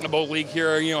 about league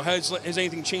here, you know, has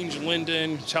anything changed in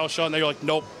Linden? How shot? And they're like,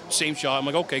 nope, same shot. I'm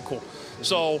like, okay, cool.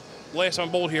 So last time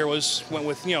I bowled here went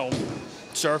with, you know,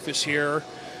 surface here,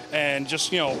 and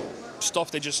just, you know,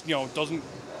 stuff that just, you know,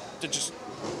 just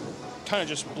kind of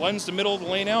just blends the middle of the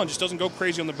lane out and just doesn't go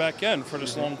crazy on the back end for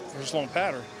this long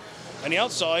pattern. And the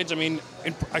outsides, I mean,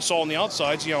 I saw on the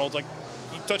outsides, you know, like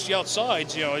you touch the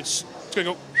outsides, you know, it's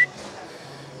gonna go.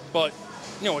 But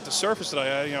you know, with the surface that I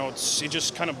had, you know, it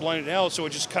just kind of blended out, so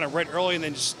it just kind of read early and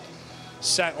then just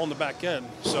sat on the back end.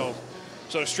 So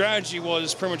the strategy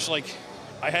was pretty much like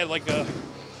I had like a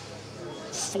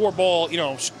 4-ball, you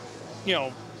know,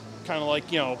 kind of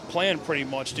like, you know, plan pretty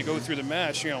much to go through the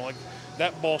match. You know, like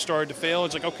that ball started to fail.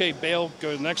 It's like, okay, bail,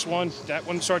 go to the next one. That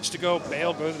one starts to go,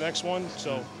 bail, go to the next one.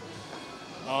 So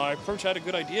I pretty much had a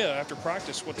good idea after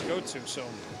practice what to go to. So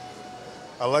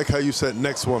I like how you said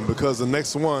next one, because the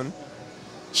next one,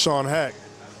 Sean Hack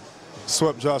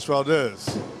swept Josh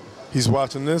Valdez. He's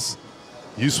watching this.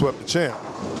 You swept the champ.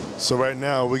 So right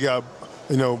now we got,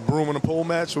 you know, broom and a pole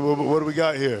match. What do we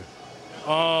got here?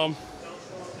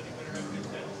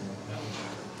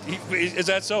 Is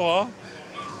that so, huh?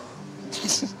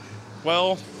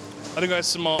 Well, I think I got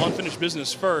some unfinished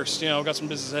business first. You know, I've got some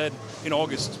business ahead in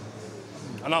August.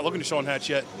 I'm not looking to Sean Hatch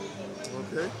yet.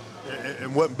 Okay.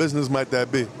 And what business might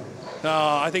that be?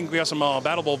 I think we got some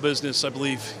Battle Bowl business, I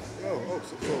believe.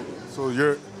 So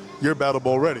you're Battle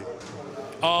Bowl ready?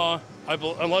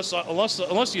 Unless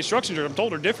the instructions I'm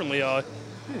told are differently.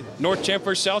 North champ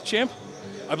versus South champ.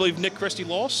 I believe Nick Christie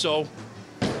lost. So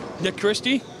Nick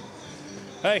Christie,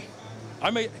 hey,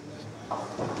 I may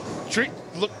take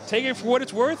it for what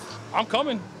it's worth. I'm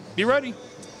coming. Be ready.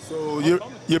 So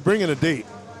you're bringing a date,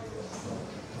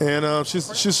 and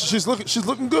she's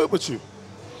looking good with you.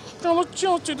 She don't look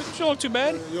too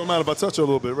bad. You don't mind if I touch her a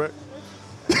little bit, right?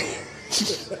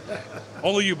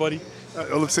 Only you, buddy.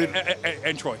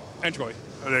 And Troy.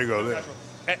 Oh, there you go. There.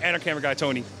 And our camera guy,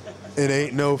 Tony. It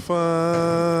ain't no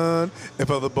fun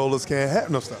if other bowlers can't have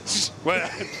no stuff.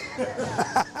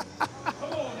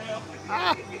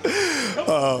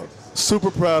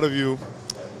 Super proud of you.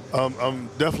 I'm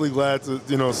definitely glad to,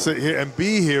 you know, sit here and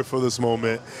be here for this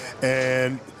moment,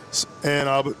 and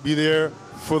I'll be there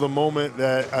for the moment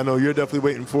that I know you're definitely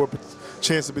waiting for, a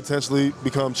chance to potentially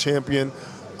become champion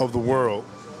of the world.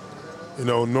 You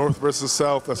know, North versus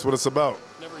South, that's what it's about.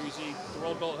 Never easy. The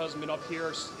world belt hasn't been up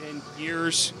here in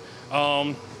years.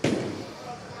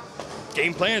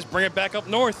 Game plan is bring it back up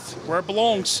north where it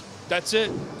belongs. That's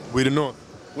it. We the North.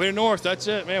 We the North. That's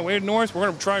it, man. We the North. We're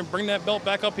going to try and bring that belt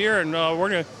back up here, and we're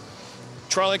going to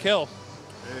try like hell.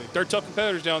 Hey. They're tough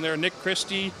competitors down there. Nick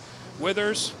Christie,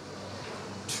 Withers.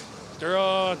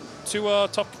 They're two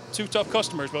tough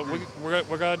customers, but we're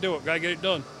going to do it. Got to get it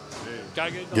done. Hey. Got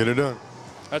to get it done. Get it done.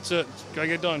 That's it. Got to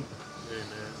get it done. Hey,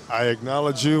 man. I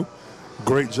acknowledge you.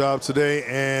 Great job today,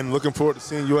 and looking forward to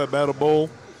seeing you at Battle Bowl.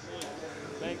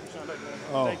 Thank you, Sean.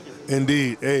 Oh, Thank you.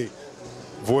 Indeed. Hey,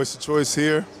 voice of choice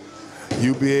here.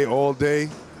 UBA all day.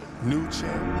 New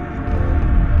champ.